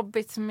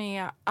jobbigt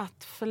med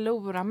att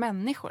förlora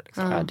människor.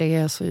 Liksom. Ja, det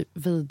är så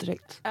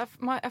vidrigt.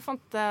 Jag får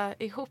inte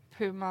ihop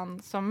hur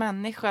man som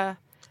människa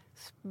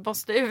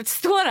måste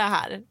utstå det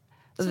här.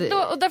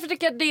 Och därför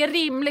tycker jag det är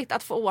rimligt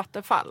att få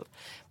återfall.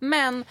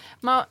 Men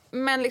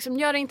liksom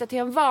gör det inte till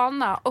en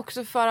vana.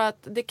 Också för att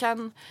det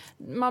kan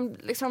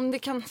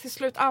till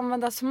slut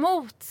användas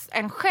mot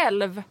en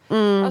själv.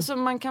 Alltså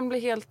man kan bli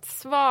helt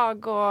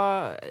svag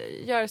och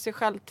göra sig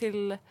själv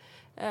till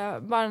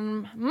bara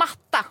en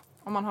matta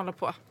om man håller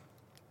på.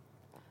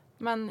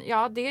 Men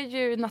ja, det är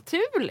ju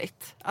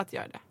naturligt att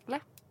göra det, eller?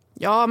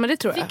 Ja, men det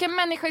tror jag. Vilken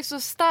människa är så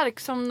stark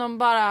som de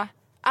bara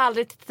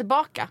aldrig tittar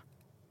tillbaka?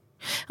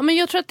 Ja, men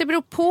jag tror att det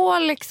beror på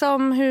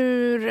liksom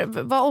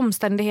vad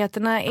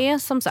omständigheterna är,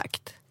 som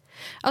sagt.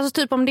 Alltså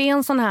typ om det är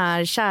en sån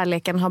här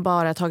kärleken har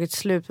bara tagit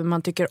slut men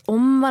man tycker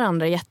om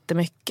varandra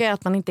jättemycket,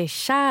 att man inte är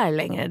kär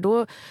längre,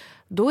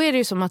 då är det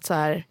ju som att så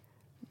här,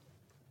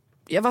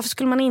 ja, varför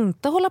skulle man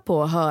inte hålla på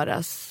och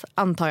höras,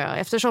 antar jag?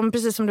 Eftersom,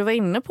 precis som du var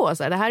inne på,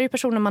 så här, det här är ju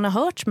personer man har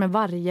hört med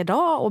varje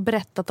dag och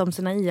berättat om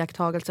sina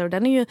iakttagelser. Och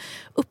den är ju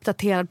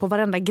uppdaterad på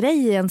varenda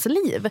grej i ens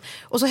liv.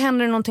 Och så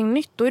händer det någonting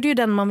nytt, då är det ju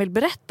den man vill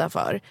berätta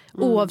för.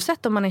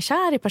 Oavsett om man är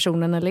kär i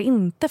personen eller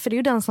inte, för det är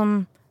ju den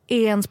som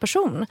är ens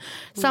person.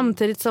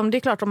 Samtidigt som det är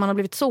klart, om man har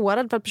blivit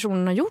sårad för att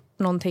personen har gjort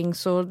någonting,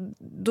 så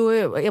då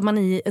är man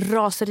i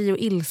raseri och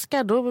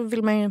ilska. Då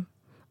vill man ju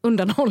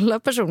undanhålla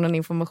personen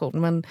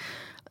information. Men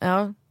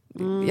ja...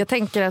 Jag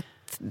tänker att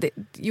det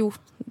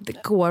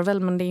går väl,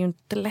 men det är ju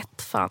inte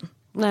lätt, fan.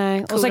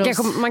 Nej, och sen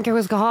man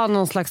kanske ska ha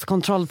någon slags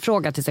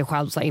kontrollfråga till sig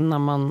själv så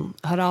innan man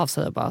hör av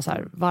sig och bara så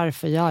här,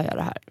 varför gör jag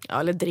det här? Ja,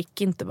 eller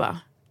drick inte bara.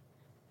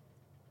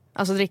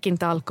 Alltså drick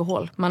inte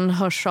alkohol. Man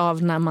hörs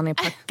av när man är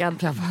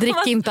packad.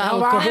 Drick inte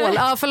alkohol.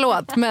 Ja,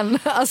 förlåt, men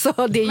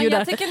alltså det är ju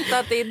jag tycker inte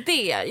att det är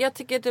det. Jag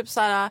tycker typ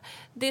så här,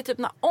 det är typ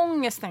när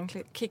ångesten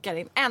kickar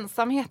in,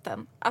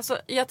 ensamheten. Alltså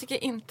jag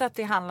tycker inte att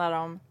det handlar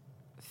om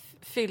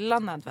fylla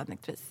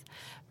nödvändigtvis.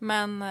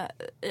 Men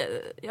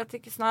jag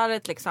tycker snarare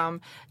att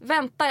liksom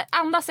vänta,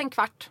 andas en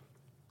kvart.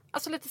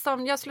 Alltså lite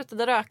som jag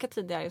slutade röka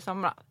tidigare i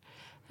somras.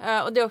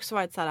 Och det har också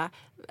varit så här,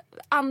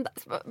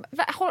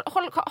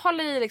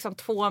 håll i liksom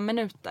 2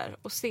 minuter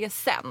och se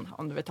sen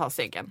om du vill ta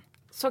ciggen.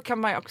 Så kan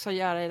man ju också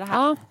göra i det här.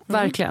 Ja,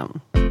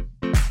 verkligen.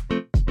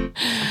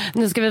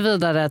 Nu ska vi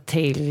vidare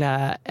till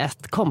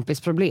ett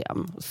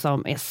kompisproblem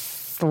som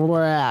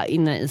är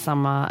inne i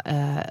samma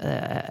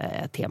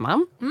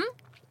tema.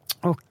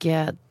 Och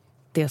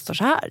det står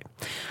så här.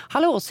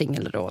 Hallå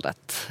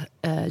singelrådet.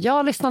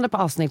 Jag lyssnade på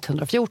avsnitt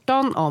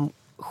 114 om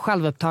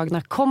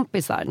självupptagna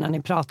kompisar när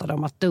ni pratade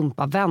om att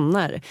dumpa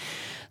vänner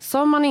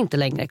som man inte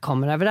längre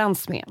kommer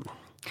överens med.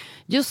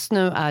 Just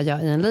nu är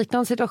jag i en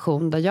liknande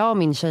situation där jag och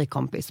min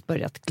tjejkompis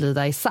börjat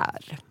glida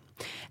isär.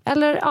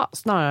 Eller ja,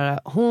 snarare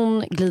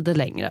hon glider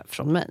längre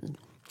från mig.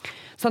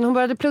 Sen hon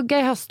började plugga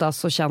i höstas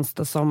så känns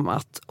det som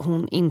att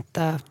hon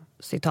inte,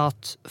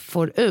 citat,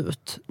 får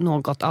ut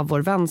något av vår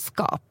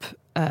vänskap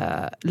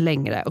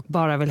längre och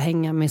bara vill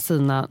hänga med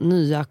sina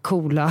nya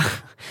coola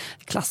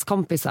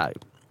klasskompisar.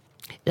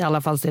 I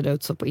alla fall ser det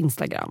ut så på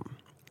Instagram.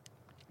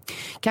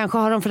 Kanske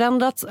har de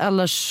förändrats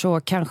eller så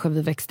kanske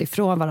vi växt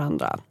ifrån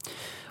varandra.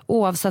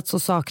 Oavsett så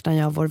saknar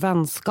jag vår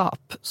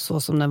vänskap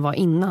så som den var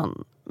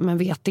innan. Men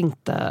vet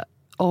inte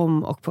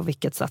om och på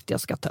vilket sätt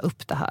jag ska ta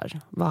upp det här.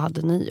 Vad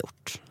hade ni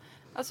gjort?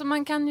 Alltså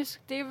man kan ju,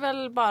 det är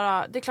väl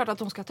bara, det är klart att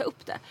de ska ta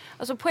upp det.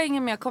 Alltså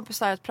poängen med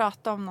kompisar är att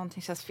prata om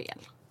någonting känns fel.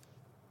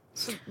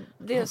 Så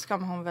det ska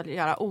man väl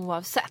göra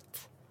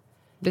oavsett.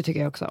 Det tycker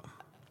jag också.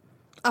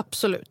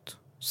 Absolut.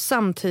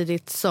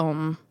 Samtidigt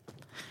som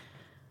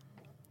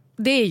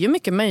det är ju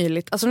mycket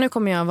möjligt. Alltså nu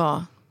kommer jag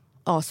vara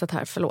aset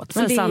här, förlåt.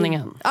 Men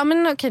sanningen. Ja,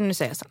 men okej, nu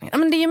säger jag sanningen. Ja,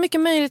 men det är ju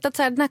mycket möjligt att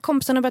så här, den här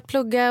kompisen har börjat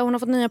plugga, hon har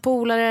fått nya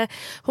polare,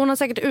 hon har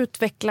säkert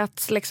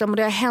utvecklats liksom, och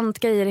det har hänt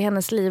grejer i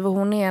hennes liv och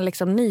hon är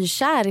liksom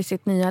nykär i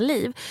sitt nya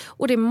liv.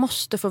 Och det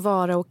måste få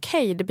vara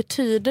okej. Det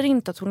betyder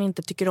inte att hon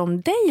inte tycker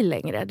om dig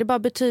längre. Det bara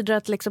betyder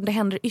att liksom, det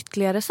händer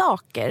ytterligare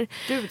saker.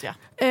 Gud, ja.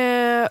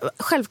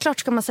 Självklart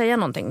ska man säga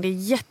någonting. Det är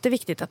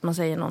jätteviktigt att man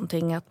säger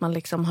någonting, att man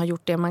liksom har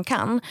gjort det man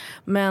kan.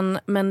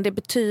 Men det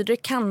betyder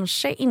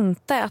kanske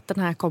inte att den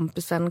här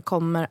kompisen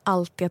kommer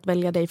alltid att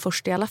välja dig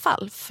först i alla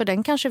fall. För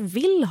den kanske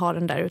vill ha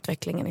den där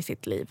utvecklingen i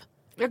sitt liv.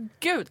 Ja,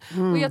 gud.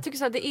 Och jag tycker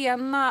så här, det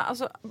ena,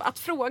 alltså, att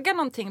fråga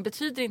någonting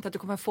betyder inte att du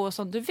kommer få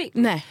som du vill.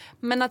 Nej.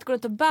 Men att gå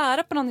ut och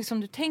bära på någonting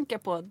som du tänker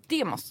på,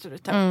 det måste du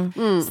ta upp.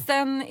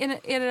 Sen,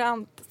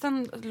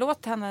 sen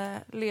låt henne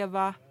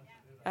leva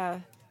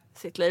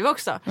sitt liv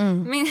också.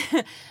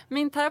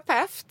 Min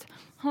terapeut,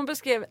 hon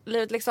beskrev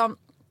livet liksom,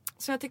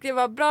 så jag tyckte det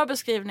var bra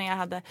beskrivning. Jag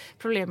hade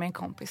problem med en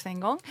kompis en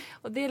gång.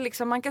 Och det är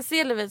liksom, man kan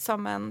se livet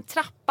som en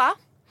trappa.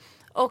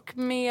 Och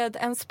med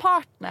ens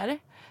partner,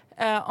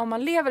 om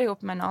man lever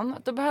ihop med någon,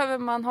 då behöver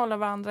man hålla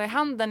varandra i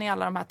handen i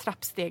alla de här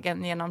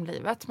trappstegen genom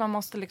livet. Man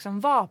måste liksom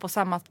vara på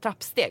samma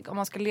trappsteg om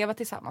man ska leva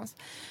tillsammans.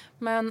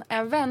 Men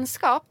en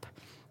vänskap,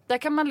 där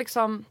kan man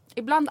liksom,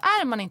 ibland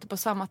är man inte på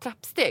samma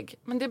trappsteg.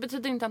 Men det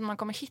betyder inte att man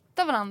kommer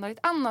hitta varandra i ett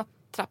annat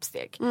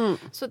trappsteg.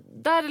 Så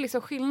där är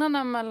liksom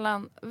skillnaden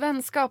mellan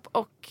vänskap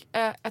och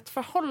ett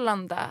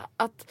förhållande.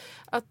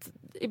 Att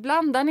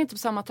ibland är ni inte på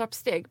samma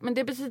trappsteg. Men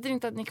det betyder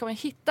inte att ni kommer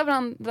hitta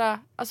varandra.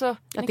 Alltså,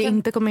 att ni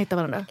inte kommer hitta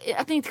varandra.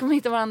 Att ni inte kommer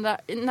hitta varandra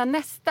när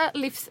nästa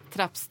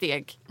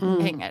livstrappsteg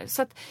hänger.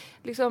 Så att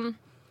liksom,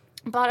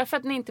 bara för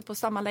att ni inte är på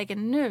samma läge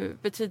nu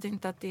betyder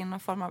inte att det är någon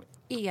form av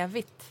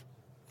evigt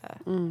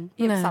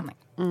sanning.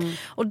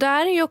 Och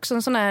där är ju också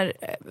en sån här...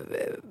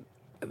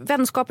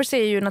 Vänskaper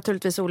ser ju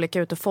naturligtvis olika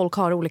ut och folk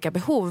har olika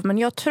behov. Men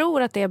jag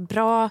tror att det är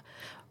bra...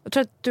 Jag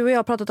tror att du och jag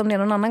har pratat om det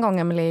någon annan gång,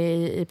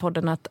 Emelie, i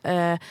podden. Att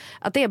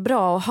det är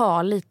bra att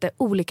ha lite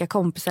olika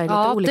kompisar i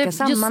lite olika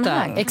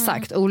sammanhang. Just det,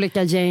 exakt.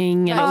 Olika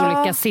gäng eller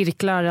olika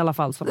cirklar i alla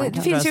fall. Som man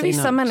det finns ju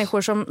vissa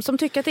människor som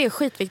tycker att det är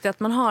skitviktigt att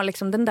man har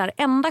liksom den där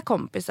enda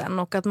kompisen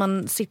och att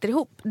man sitter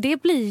ihop.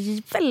 Det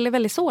blir väldigt,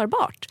 väldigt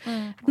sårbart.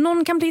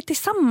 Någon kan bli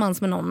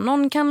tillsammans med någon.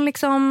 Någon kan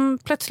liksom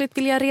plötsligt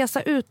vilja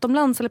resa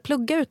utomlands eller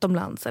plugga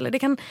utomlands. Eller det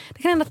kan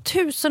hända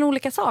 1000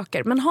 olika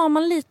saker. Men har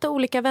man lite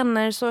olika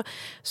vänner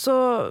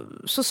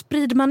så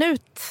sprider man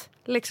ut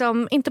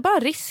liksom, inte bara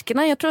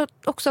riskerna. Jag tror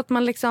också att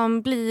man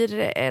liksom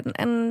blir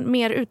en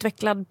mer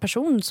utvecklad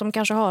person som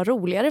kanske har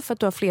roligare för att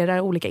du har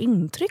flera olika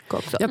intryck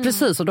också. Ja,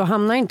 precis. Och då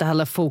hamnar inte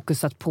heller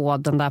fokuset på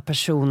den där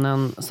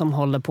personen som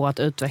håller på att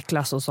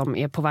utvecklas och som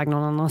är på väg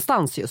någon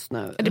annanstans just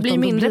nu. Det blir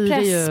mindre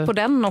press på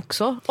den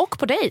också. Och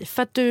på dig.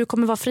 För att du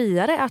kommer vara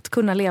friare att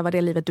kunna leva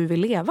det livet du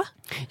vill leva.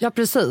 Ja,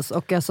 precis.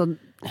 Och alltså,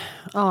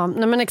 ja,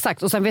 nej men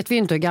exakt. Och sen vet vi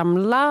ju inte hur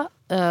gamla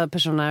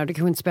personer, det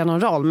kanske inte spelar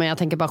någon roll, men jag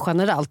tänker bara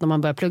generellt när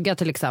man börjar plugga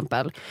till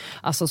exempel,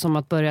 alltså som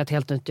att börja ett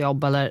helt nytt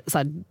jobb eller så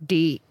här,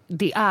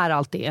 det är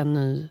alltid en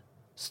ny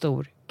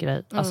stor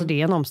grej. Alltså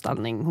det är en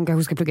omställning. Hon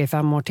kanske ska plugga i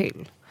 5 år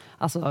till.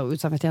 Alltså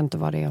sen vet jag inte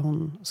vad det är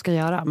hon ska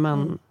göra,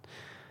 men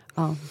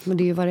ja, men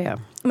det är ju vad det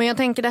är. Men jag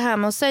tänker det här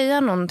med att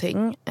säga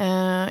någonting,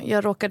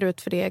 jag råkade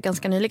ut för det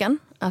ganska nyligen,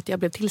 att jag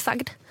blev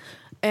tillsagd.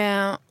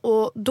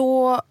 Och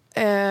då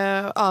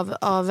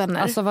av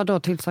vänner. Alltså vad då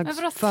tillsagd?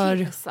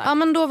 För... Ja,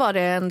 men då var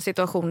det en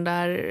situation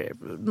där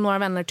några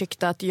vänner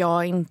tyckte att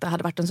jag inte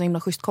hade varit en så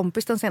himla schysst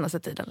kompis den senaste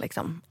tiden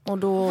liksom. Och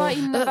då... Vad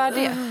innebär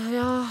det?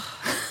 Ja...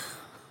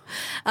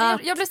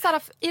 Jag blir så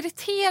här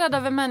irriterad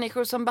över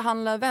människor som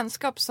behandlar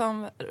vänskap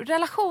som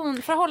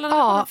relation, förhållande.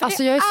 Ja,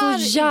 alltså jag är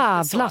så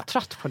jävla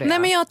trött på det. Nej,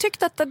 men jag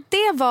tyckte att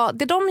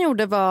det de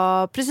gjorde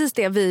var precis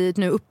det vi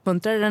nu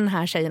uppmuntrar den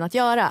här tjejen att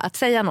göra. Att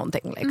säga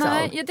någonting liksom.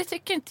 Nej, det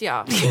tycker inte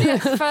jag.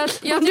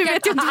 Du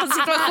vet ju inte vad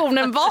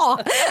situationen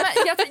var.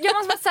 Jag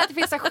måste bara säga att det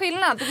finns en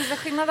skillnad. Det finns en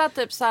skillnad att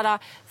typ så här,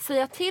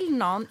 säga till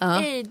någon,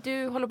 ej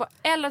du håller på,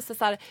 eller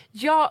så här,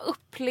 jag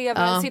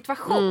upplever en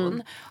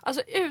situation.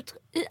 Alltså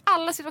i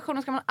alla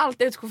situationer ska man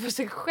alltid utgå för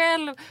sig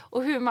själv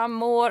och hur man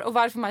mår och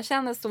varför man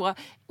känner så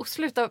och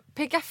sluta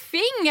peka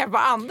finger på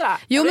andra.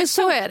 Jo, men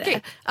så är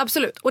det.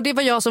 Absolut. Och det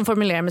var jag som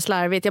formulerade mig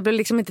slarvigt. Jag blev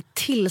liksom inte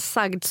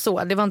tillsagd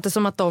så. Det var inte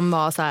som att de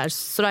var så här,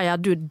 Soraya,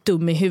 du är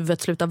dum i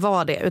huvudet, sluta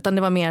vara det. Utan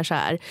det var mer så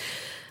här,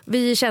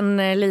 vi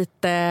känner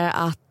lite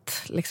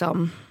att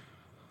liksom,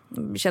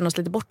 vi känner oss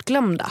lite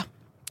bortglömda.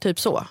 Typ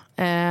så.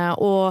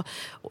 Och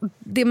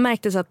det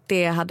märktes att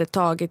det hade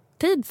tagit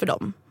tid för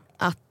dem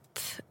att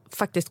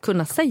faktiskt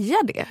kunna säga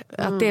det.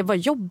 Att det var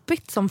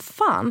jobbigt som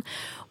fan.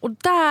 Och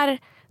där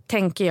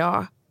tänker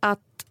jag att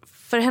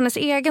för hennes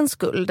egen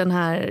skull, den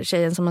här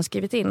tjejen som har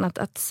skrivit in,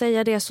 att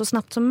säga det så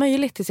snabbt som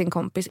möjligt till sin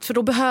kompis. För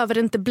då behöver det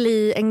inte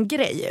bli en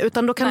grej.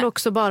 Utan då kan det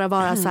också bara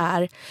vara så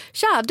här,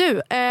 tja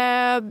du,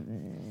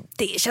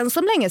 det känns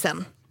som länge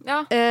sedan.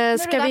 Ja,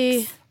 ska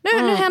vi...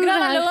 Nu händer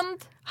det här.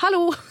 Lund.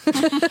 Hallå!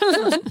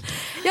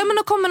 Ja, men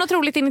då kommer något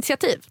roligt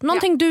initiativ.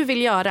 Någonting du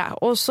vill göra.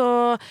 Och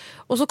så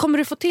kommer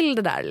du få till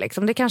det där.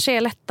 Liksom. Det kanske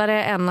är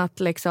lättare än att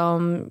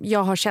liksom,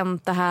 jag har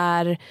känt det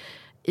här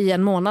i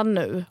en månad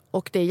nu.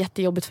 Och det är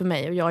jättejobbigt för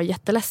mig och jag är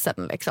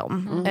jätteledsen.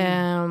 Liksom.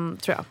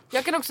 Tror jag.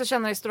 Jag kan också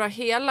känna i stora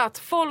hela att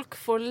folk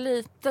får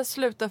lite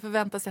sluta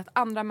förvänta sig att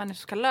andra människor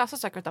ska lösa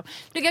saker åt dem.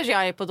 Nu kanske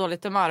jag är på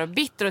dåligt humör och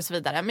bitter och så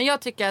vidare. Men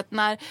jag tycker att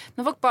när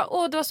folk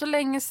bara, det var så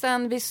länge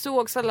sedan vi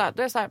såg så där,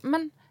 då är det så här,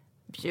 men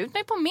bjud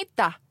mig på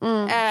middag.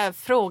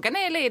 Frågan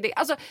är ledig.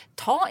 Alltså,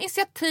 ta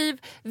initiativ.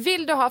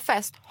 Vill du ha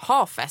fest?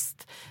 Ha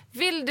fest.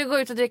 Vill du gå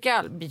ut och dricka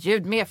öl?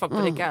 Bjud med folk på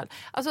att dricka öl.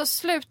 Alltså,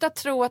 sluta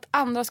tro att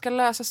andra ska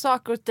lösa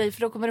saker åt dig,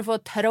 för då kommer du få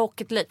ett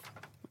tråkigt liv.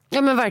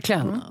 Ja, men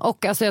verkligen.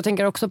 Och alltså, jag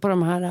tänker också på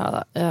de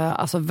här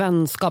alltså,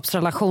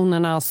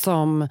 vänskapsrelationerna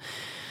som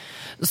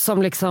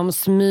liksom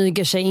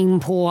smyger sig in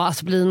på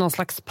att bli någon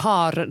slags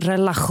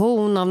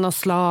parrelation av något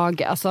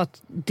slag. Alltså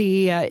att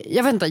det,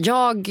 jag vet inte,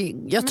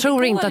 jag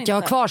tror inte att jag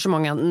har kvar så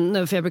många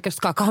nu, för jag brukar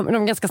skaka av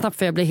dem ganska snabbt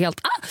för jag blir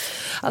helt,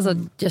 alltså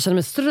jag känner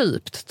mig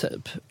strypt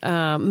typ.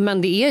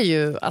 Men det är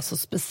ju alltså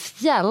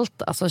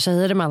speciellt, alltså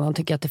tjejer emellan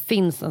tycker att det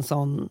finns en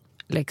sån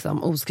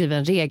liksom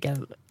oskriven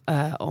regel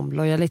om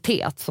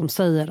lojalitet som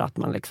säger att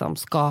man liksom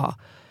ska...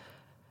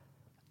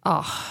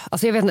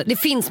 alltså jag vet inte, det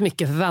finns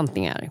mycket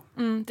förväntningar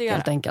det gör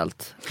helt det.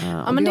 enkelt.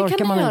 Ja, men det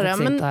kan man göra.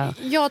 Men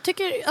jag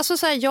tycker, alltså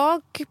så här,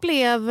 jag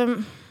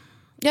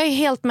är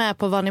helt med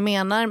på vad ni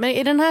menar. Men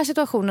i den här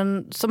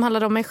situationen som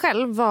handlade om mig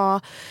själv var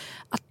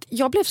att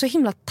jag blev så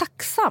himla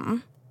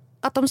tacksam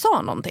att de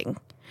sa någonting.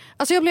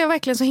 Alltså jag blev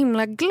verkligen så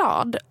himla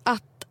glad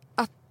att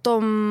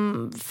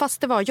de,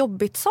 fast det var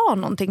jobbigt, sa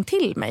någonting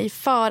till mig.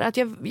 För att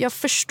jag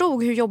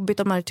förstod hur jobbigt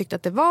de hade tyckt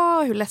att det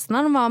var, hur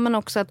ledsna de var. Men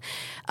också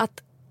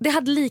att det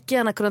hade lika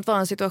gärna kunnat vara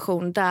en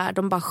situation där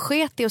de bara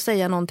sket i att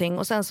säga någonting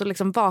och sen så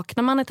liksom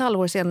vaknar man ett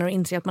halvår senare och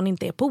inser att man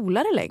inte är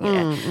polare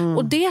längre.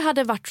 Och det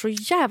hade varit så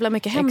jävla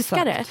mycket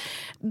hemskare. Exakt.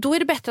 Då är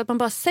det bättre att man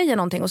bara säger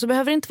någonting och så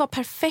behöver det inte vara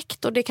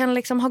perfekt och det kan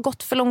liksom ha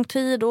gått för lång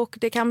tid och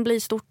det kan bli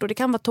stort och det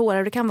kan vara tårar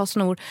och det kan vara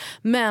snor.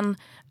 Men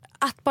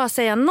att bara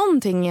säga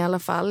någonting i alla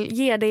fall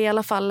ger det i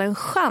alla fall en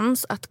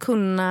chans att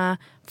kunna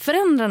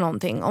förändra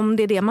någonting om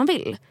det är det man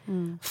vill.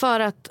 För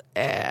att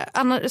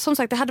annars, som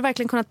sagt, det hade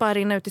verkligen kunnat bara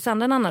rinna ut i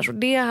sanden annars. Och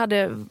det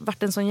hade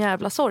varit en sån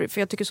jävla sorg.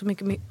 För jag tycker så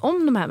mycket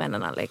om de här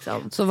vännerna.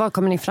 Liksom. Så vad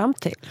kom ni fram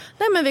till?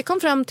 Nej, men vi kom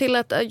fram till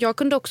att jag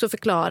kunde också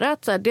förklara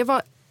att så här, det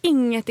var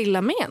inget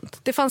illa ment.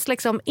 Det fanns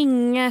liksom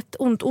inget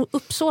ont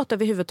uppsåt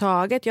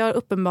överhuvudtaget. Jag har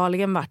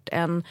uppenbarligen varit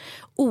en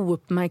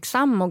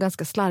ouppmärksam och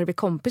ganska slarvig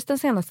kompis den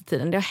senaste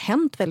tiden. Det har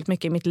hänt väldigt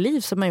mycket i mitt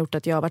liv som har gjort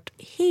att jag har varit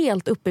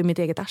helt uppe i mitt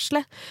eget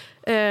arsle.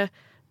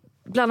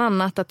 Bland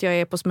annat att jag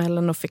är på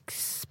smällen och fick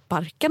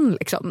sparken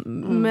liksom.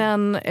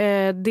 Men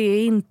det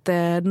är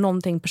inte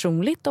någonting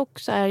personligt och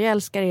så här, jag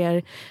älskar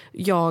er,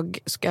 jag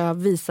ska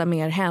visa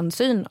mer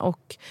hänsyn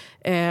och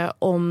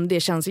om det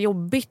känns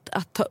jobbigt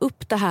att ta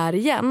upp det här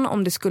igen,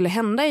 om det skulle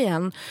hända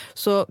igen,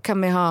 så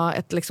kan vi ha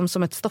ett liksom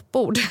som ett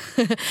stoppord.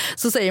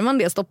 Så säger man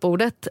det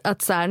stoppordet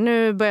att så här,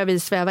 nu börjar vi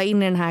sväva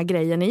in i den här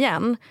grejen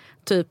igen.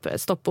 Typ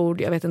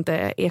stoppord, jag vet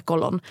inte,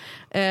 ekollon.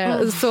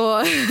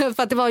 Så,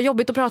 för att det var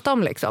jobbigt att prata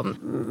om liksom.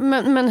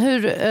 Men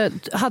hur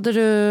hade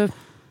du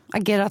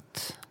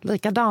agerat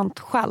likadant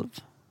själv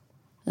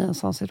i en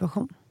sån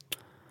situation?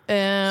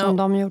 Som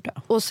de gjorde?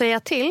 Och säga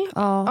till?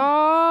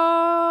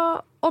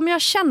 Om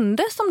jag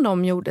kände som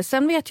de gjorde.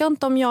 Sen vet jag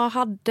inte om jag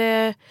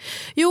hade...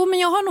 Jo, men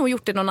jag har nog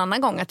gjort det någon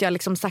annan gång. Att jag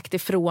liksom sagt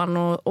ifrån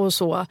och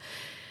så.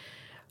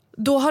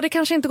 Då har det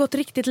kanske inte gått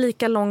riktigt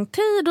lika lång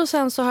tid. Och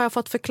sen så har jag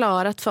fått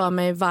förklarat för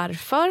mig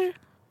varför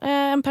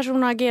en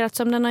person har agerat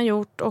som den har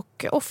gjort.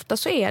 Och ofta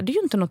så är det ju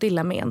inte något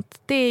illa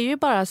ment. Det är ju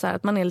bara så här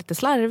att man är lite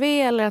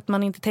slarvig. Eller att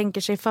man inte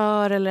tänker sig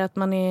för. Eller att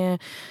man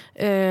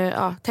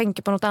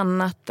tänker på något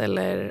annat.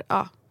 Eller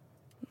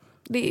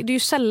Det är ju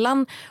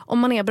sällan om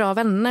man är bra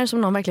vänner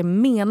som någon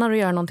verkligen menar att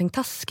göra någonting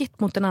taskigt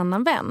mot en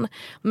annan vän.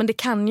 Men det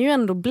kan ju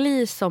ändå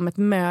bli som ett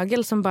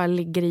mögel som bara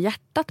ligger i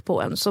hjärtat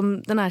på en.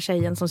 Som den här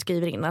tjejen som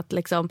skriver in att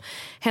liksom,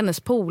 hennes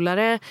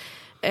polare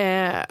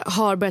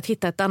har börjat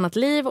hitta ett annat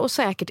liv och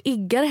säkert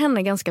iggar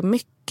henne ganska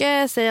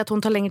mycket. Säger att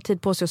hon tar längre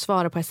tid på sig att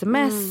svara på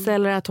sms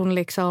eller att hon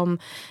liksom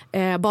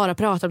bara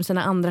pratar med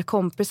sina andra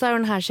kompisar och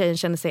den här tjejen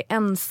känner sig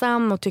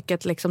ensam och tycker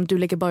att liksom, du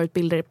lägger bara ut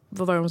bilder,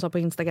 vad var det hon sa på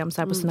Instagram,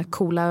 så här, på sina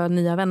coola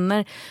nya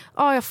vänner.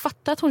 Ja, jag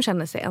fattar att hon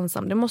känner sig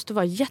ensam. Det måste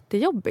vara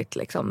jättejobbigt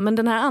liksom. Men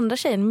den här andra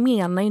tjejen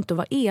menar ju inte att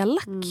vara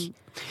elak.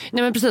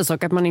 Nej, men precis,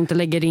 och att man inte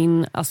lägger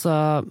in,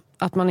 alltså,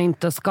 att man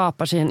inte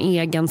skapar sig en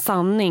egen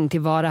sanning till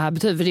vad det här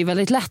betyder. För det är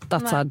väldigt lätt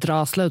att så här,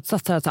 dra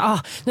slutsatser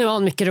att nu var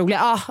hon mycket rolig,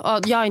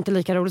 jag är inte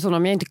lika rolig som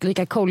dem, jag är inte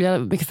lika cool, jag är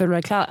mycket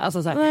fulare kläder.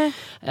 Alltså, så här,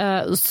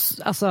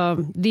 alltså,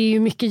 det är ju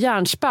mycket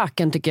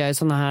hjärnspöken tycker jag i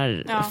såna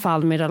här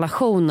fall med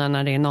relationer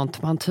när det är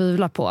något man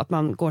tvivlar på, att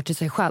man går till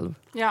sig själv.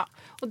 Ja.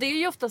 Och det är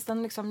ju oftast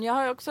en liksom, jag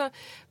har ju också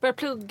börjat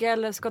plugga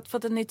eller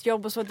fått ett nytt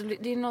jobb och så.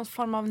 Det är någon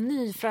form av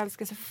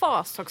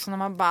nyförälskelsefas också när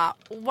man bara,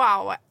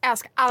 wow, jag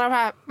älskar alla de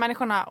här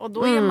människorna. Och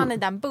då är man i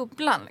den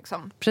bubblan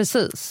liksom.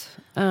 Precis.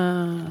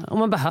 Och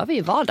man behöver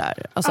ju vara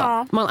där.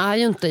 Alltså, man är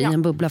ju inte i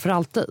en bubbla för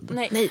alltid.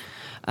 Nej.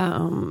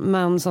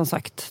 Men som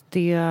sagt,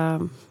 det...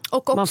 Och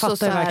också man fattar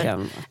så här,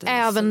 verkligen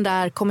även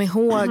där, kom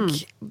ihåg...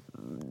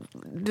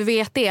 Du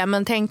vet det,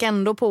 men tänk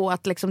ändå på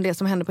att liksom det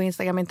som händer på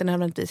Instagram inte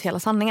nödvändigtvis hela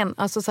sanningen.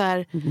 Alltså så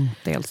här,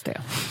 dels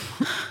det.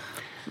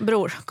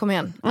 Bror, kom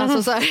igen.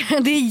 Alltså så här,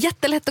 det är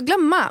jättelätt att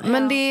glömma,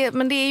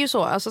 men det är ju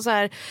så. Alltså så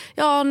här,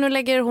 nu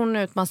lägger hon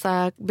ut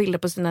massa bilder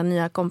på sina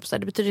nya kompisar.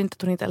 Det betyder inte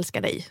att hon inte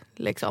älskar dig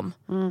liksom.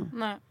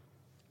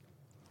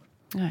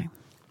 Nej.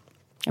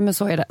 Ja, men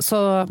så är det.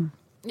 Så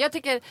jag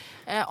tycker,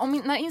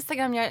 när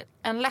Instagram gör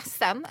en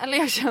ledsen, eller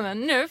jag känner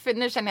nu, för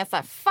nu känner jag så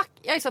här, fuck,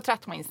 jag är så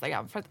trött på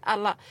Instagram för att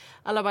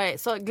alla bara är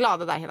så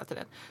glada där hela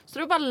tiden. Så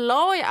då bara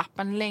la jag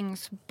appen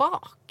längst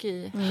bak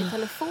i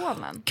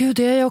telefonen. Gud,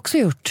 det har jag också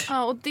gjort.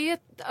 Ja, och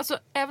det, alltså,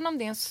 även om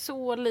det är en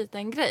så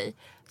liten grej,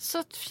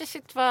 så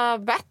shit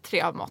vad bättre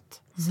jag har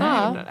mått. Så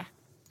jag gjorde det.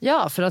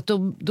 Ja, för att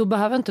då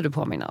behöver inte du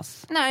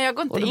påminnas. Nej, jag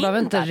går inte in. Och du behöver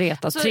inte där.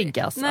 retas,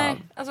 triggas.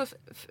 Nej, alltså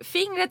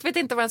fingret vet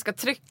inte vad jag ska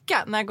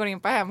trycka när jag går in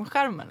på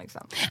hemskärmen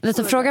liksom.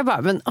 Lite fråga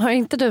bara, men har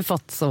inte du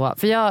fått så?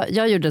 För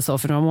jag gjorde så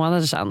för några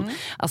månader sedan.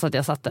 Alltså att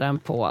jag satte den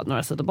på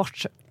några sidor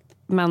bort.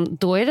 Men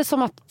då är det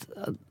som att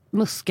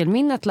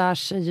muskelminnet lär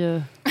sig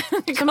ju...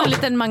 Som en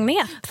liten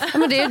magnet. Ja,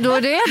 men då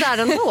är det där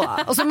ändå.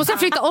 Och så måste jag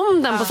flytta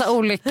om den på så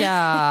olika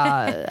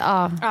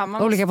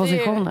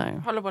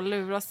positioner. Håller på att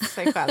lura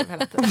sig själv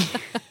hela tiden.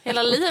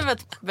 Hela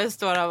livet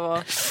består av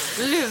att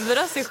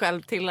lura sig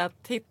själv till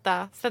att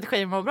hitta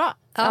strategier må bra.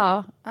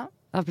 Ja,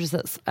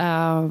 precis.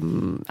 Ja,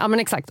 men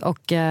exakt.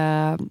 Och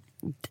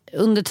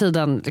under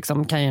tiden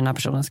liksom, kan ju den här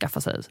personen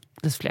skaffa sig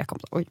lite fler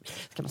kompisar. Oj,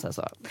 ska man säga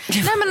så?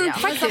 Nej, men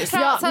faktiskt.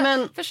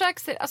 Men försök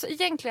se, alltså,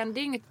 egentligen, det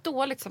är inget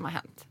dåligt som har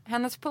hänt.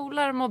 Hennes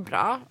polare mår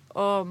bra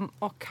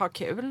och har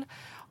kul.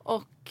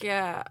 Och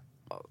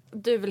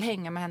du vill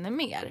hänga med henne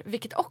mer.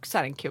 Vilket också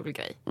är en kul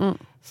grej.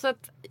 Så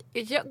att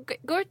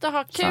gå ut och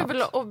ha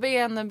kul och be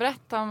henne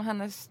berätta om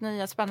hennes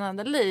nya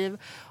spännande liv.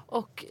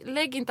 Och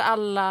lägg inte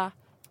alla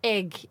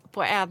ägg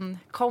på en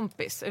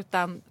kompis.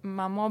 Utan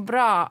man mår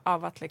bra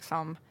av att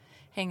liksom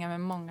hänga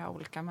med många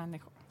olika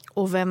människor.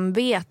 Och vem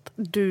vet,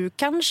 du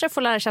kanske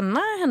får lära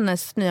känna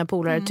hennes nya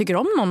polare, tycker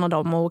om någon av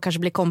dem och kanske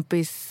blir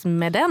kompis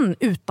med den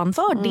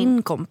utanför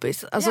din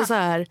kompis. Alltså så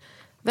här,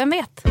 vem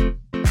vet?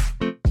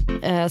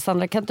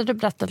 Sandra, kan inte du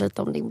berätta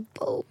lite om din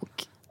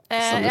bok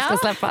som du ska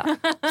släppa?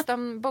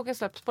 Den boken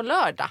släpps på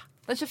lördag,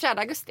 den 24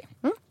 augusti.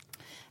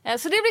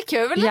 Så det blir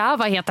kul. Ja,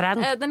 vad heter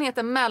den? Den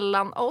heter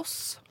Mellan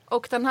oss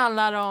och den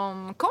handlar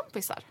om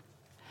kompisar.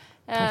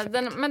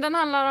 Men den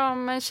handlar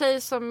om en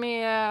tjej som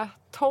är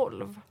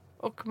 12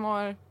 och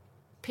mår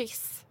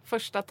piss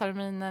första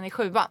terminen i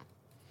 7:an.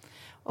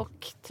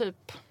 Och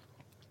typ...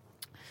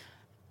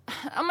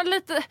 Ja, men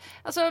lite...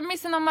 Alltså,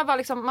 minns när man var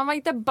liksom... Man var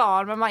inte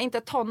barn, man var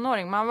inte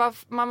tonåring. Man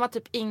var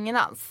typ ingen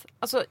alls.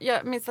 Alltså,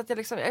 jag minns att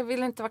jag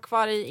ville inte vara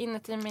kvar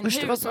inuti min hus.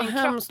 Det var så min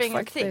hemskt kropp,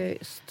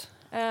 faktiskt.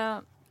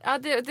 Ja,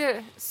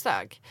 det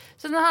sög.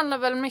 Så det handlar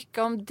väl mycket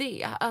om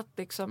det. Att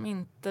liksom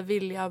inte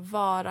vilja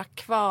vara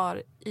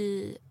kvar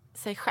i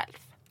sig själv.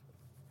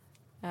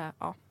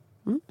 Ja.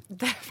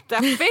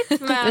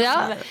 Deppigt, men det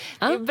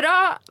är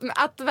bra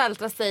att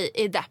vältra sig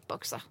i depp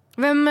också.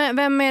 Vem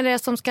är det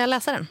som ska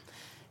läsa den?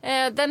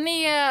 Den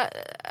är...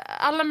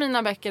 Alla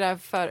mina böcker är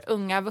för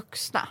unga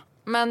vuxna.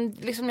 Men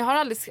liksom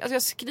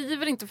jag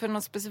skriver inte för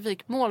någon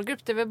specifik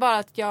målgrupp. Det är väl bara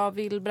att jag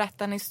vill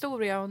berätta en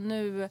historia. Och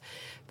nu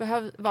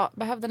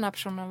behövde den här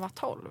personen vara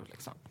 12.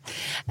 Liksom.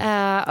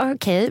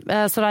 Okej,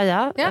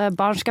 Soraya.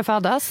 Barn ska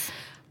födas.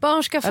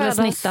 Barn ska födas.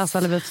 Eller snittas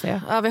eller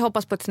utse. Ja, vi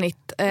hoppas på ett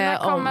snitt.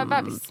 Kommer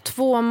bebis?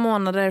 2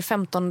 månader,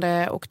 15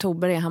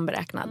 oktober är han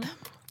beräknad.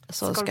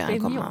 Så ska han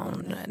komma.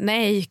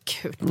 Nej,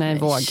 gud. Nej,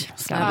 våg.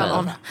 Ska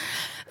han bli.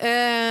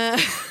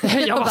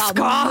 Vad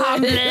ska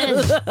han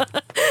bli?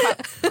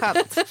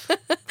 Skönt.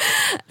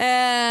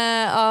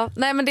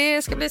 Nej, men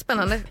det ska bli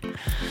spännande.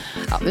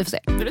 Ja, vi får se.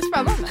 Det är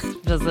spännande.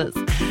 Precis.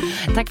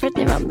 Tack för att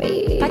ni var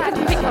med. Tack för att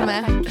ni fick vara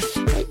med. Hej.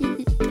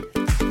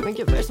 Men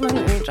gud, vad är det som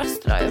händer med min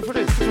röst då? Jag får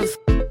ut.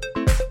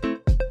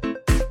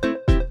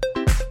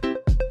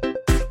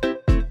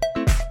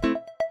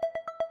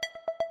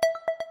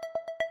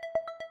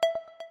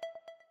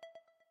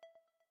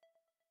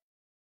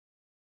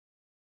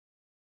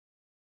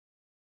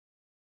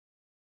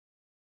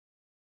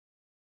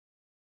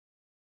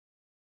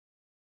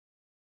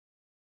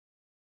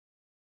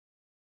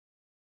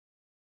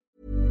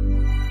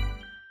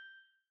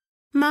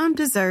 Mom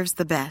deserves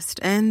the best,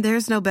 and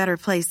there's no better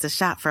place to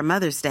shop for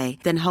Mother's Day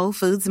than Whole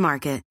Foods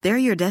Market. They're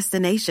your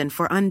destination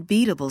for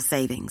unbeatable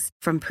savings,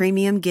 from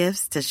premium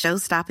gifts to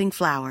show-stopping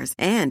flowers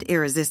and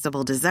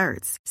irresistible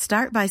desserts.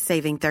 Start by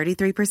saving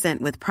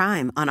 33% with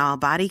Prime on all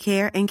body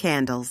care and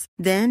candles.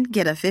 Then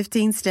get a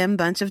 15-stem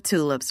bunch of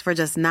tulips for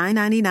just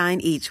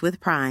 $9.99 each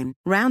with Prime.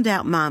 Round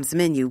out Mom's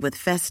menu with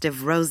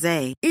festive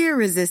rosé,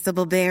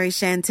 irresistible berry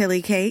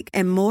chantilly cake,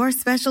 and more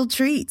special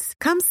treats.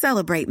 Come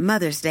celebrate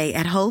Mother's Day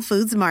at Whole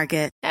Foods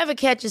Market. Ever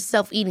catch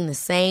yourself eating the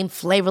same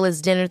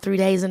flavorless dinner 3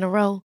 days in a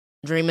row?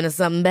 Dreaming of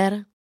something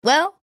better?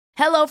 Well,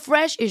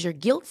 HelloFresh is your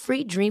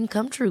guilt-free dream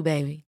come true,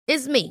 baby.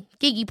 It's me,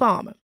 Keke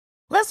Palmer.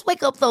 Let's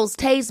wake up those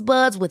taste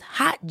buds with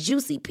hot,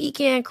 juicy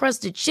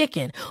pecan-crusted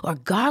chicken or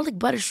garlic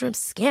butter shrimp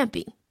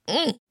scampi.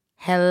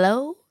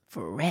 Hello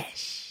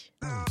Fresh.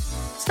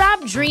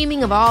 Stop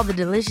dreaming of all the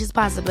delicious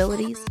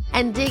possibilities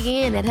and dig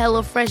in at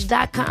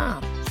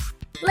HelloFresh.com.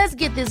 Let's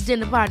get this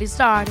dinner party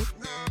started.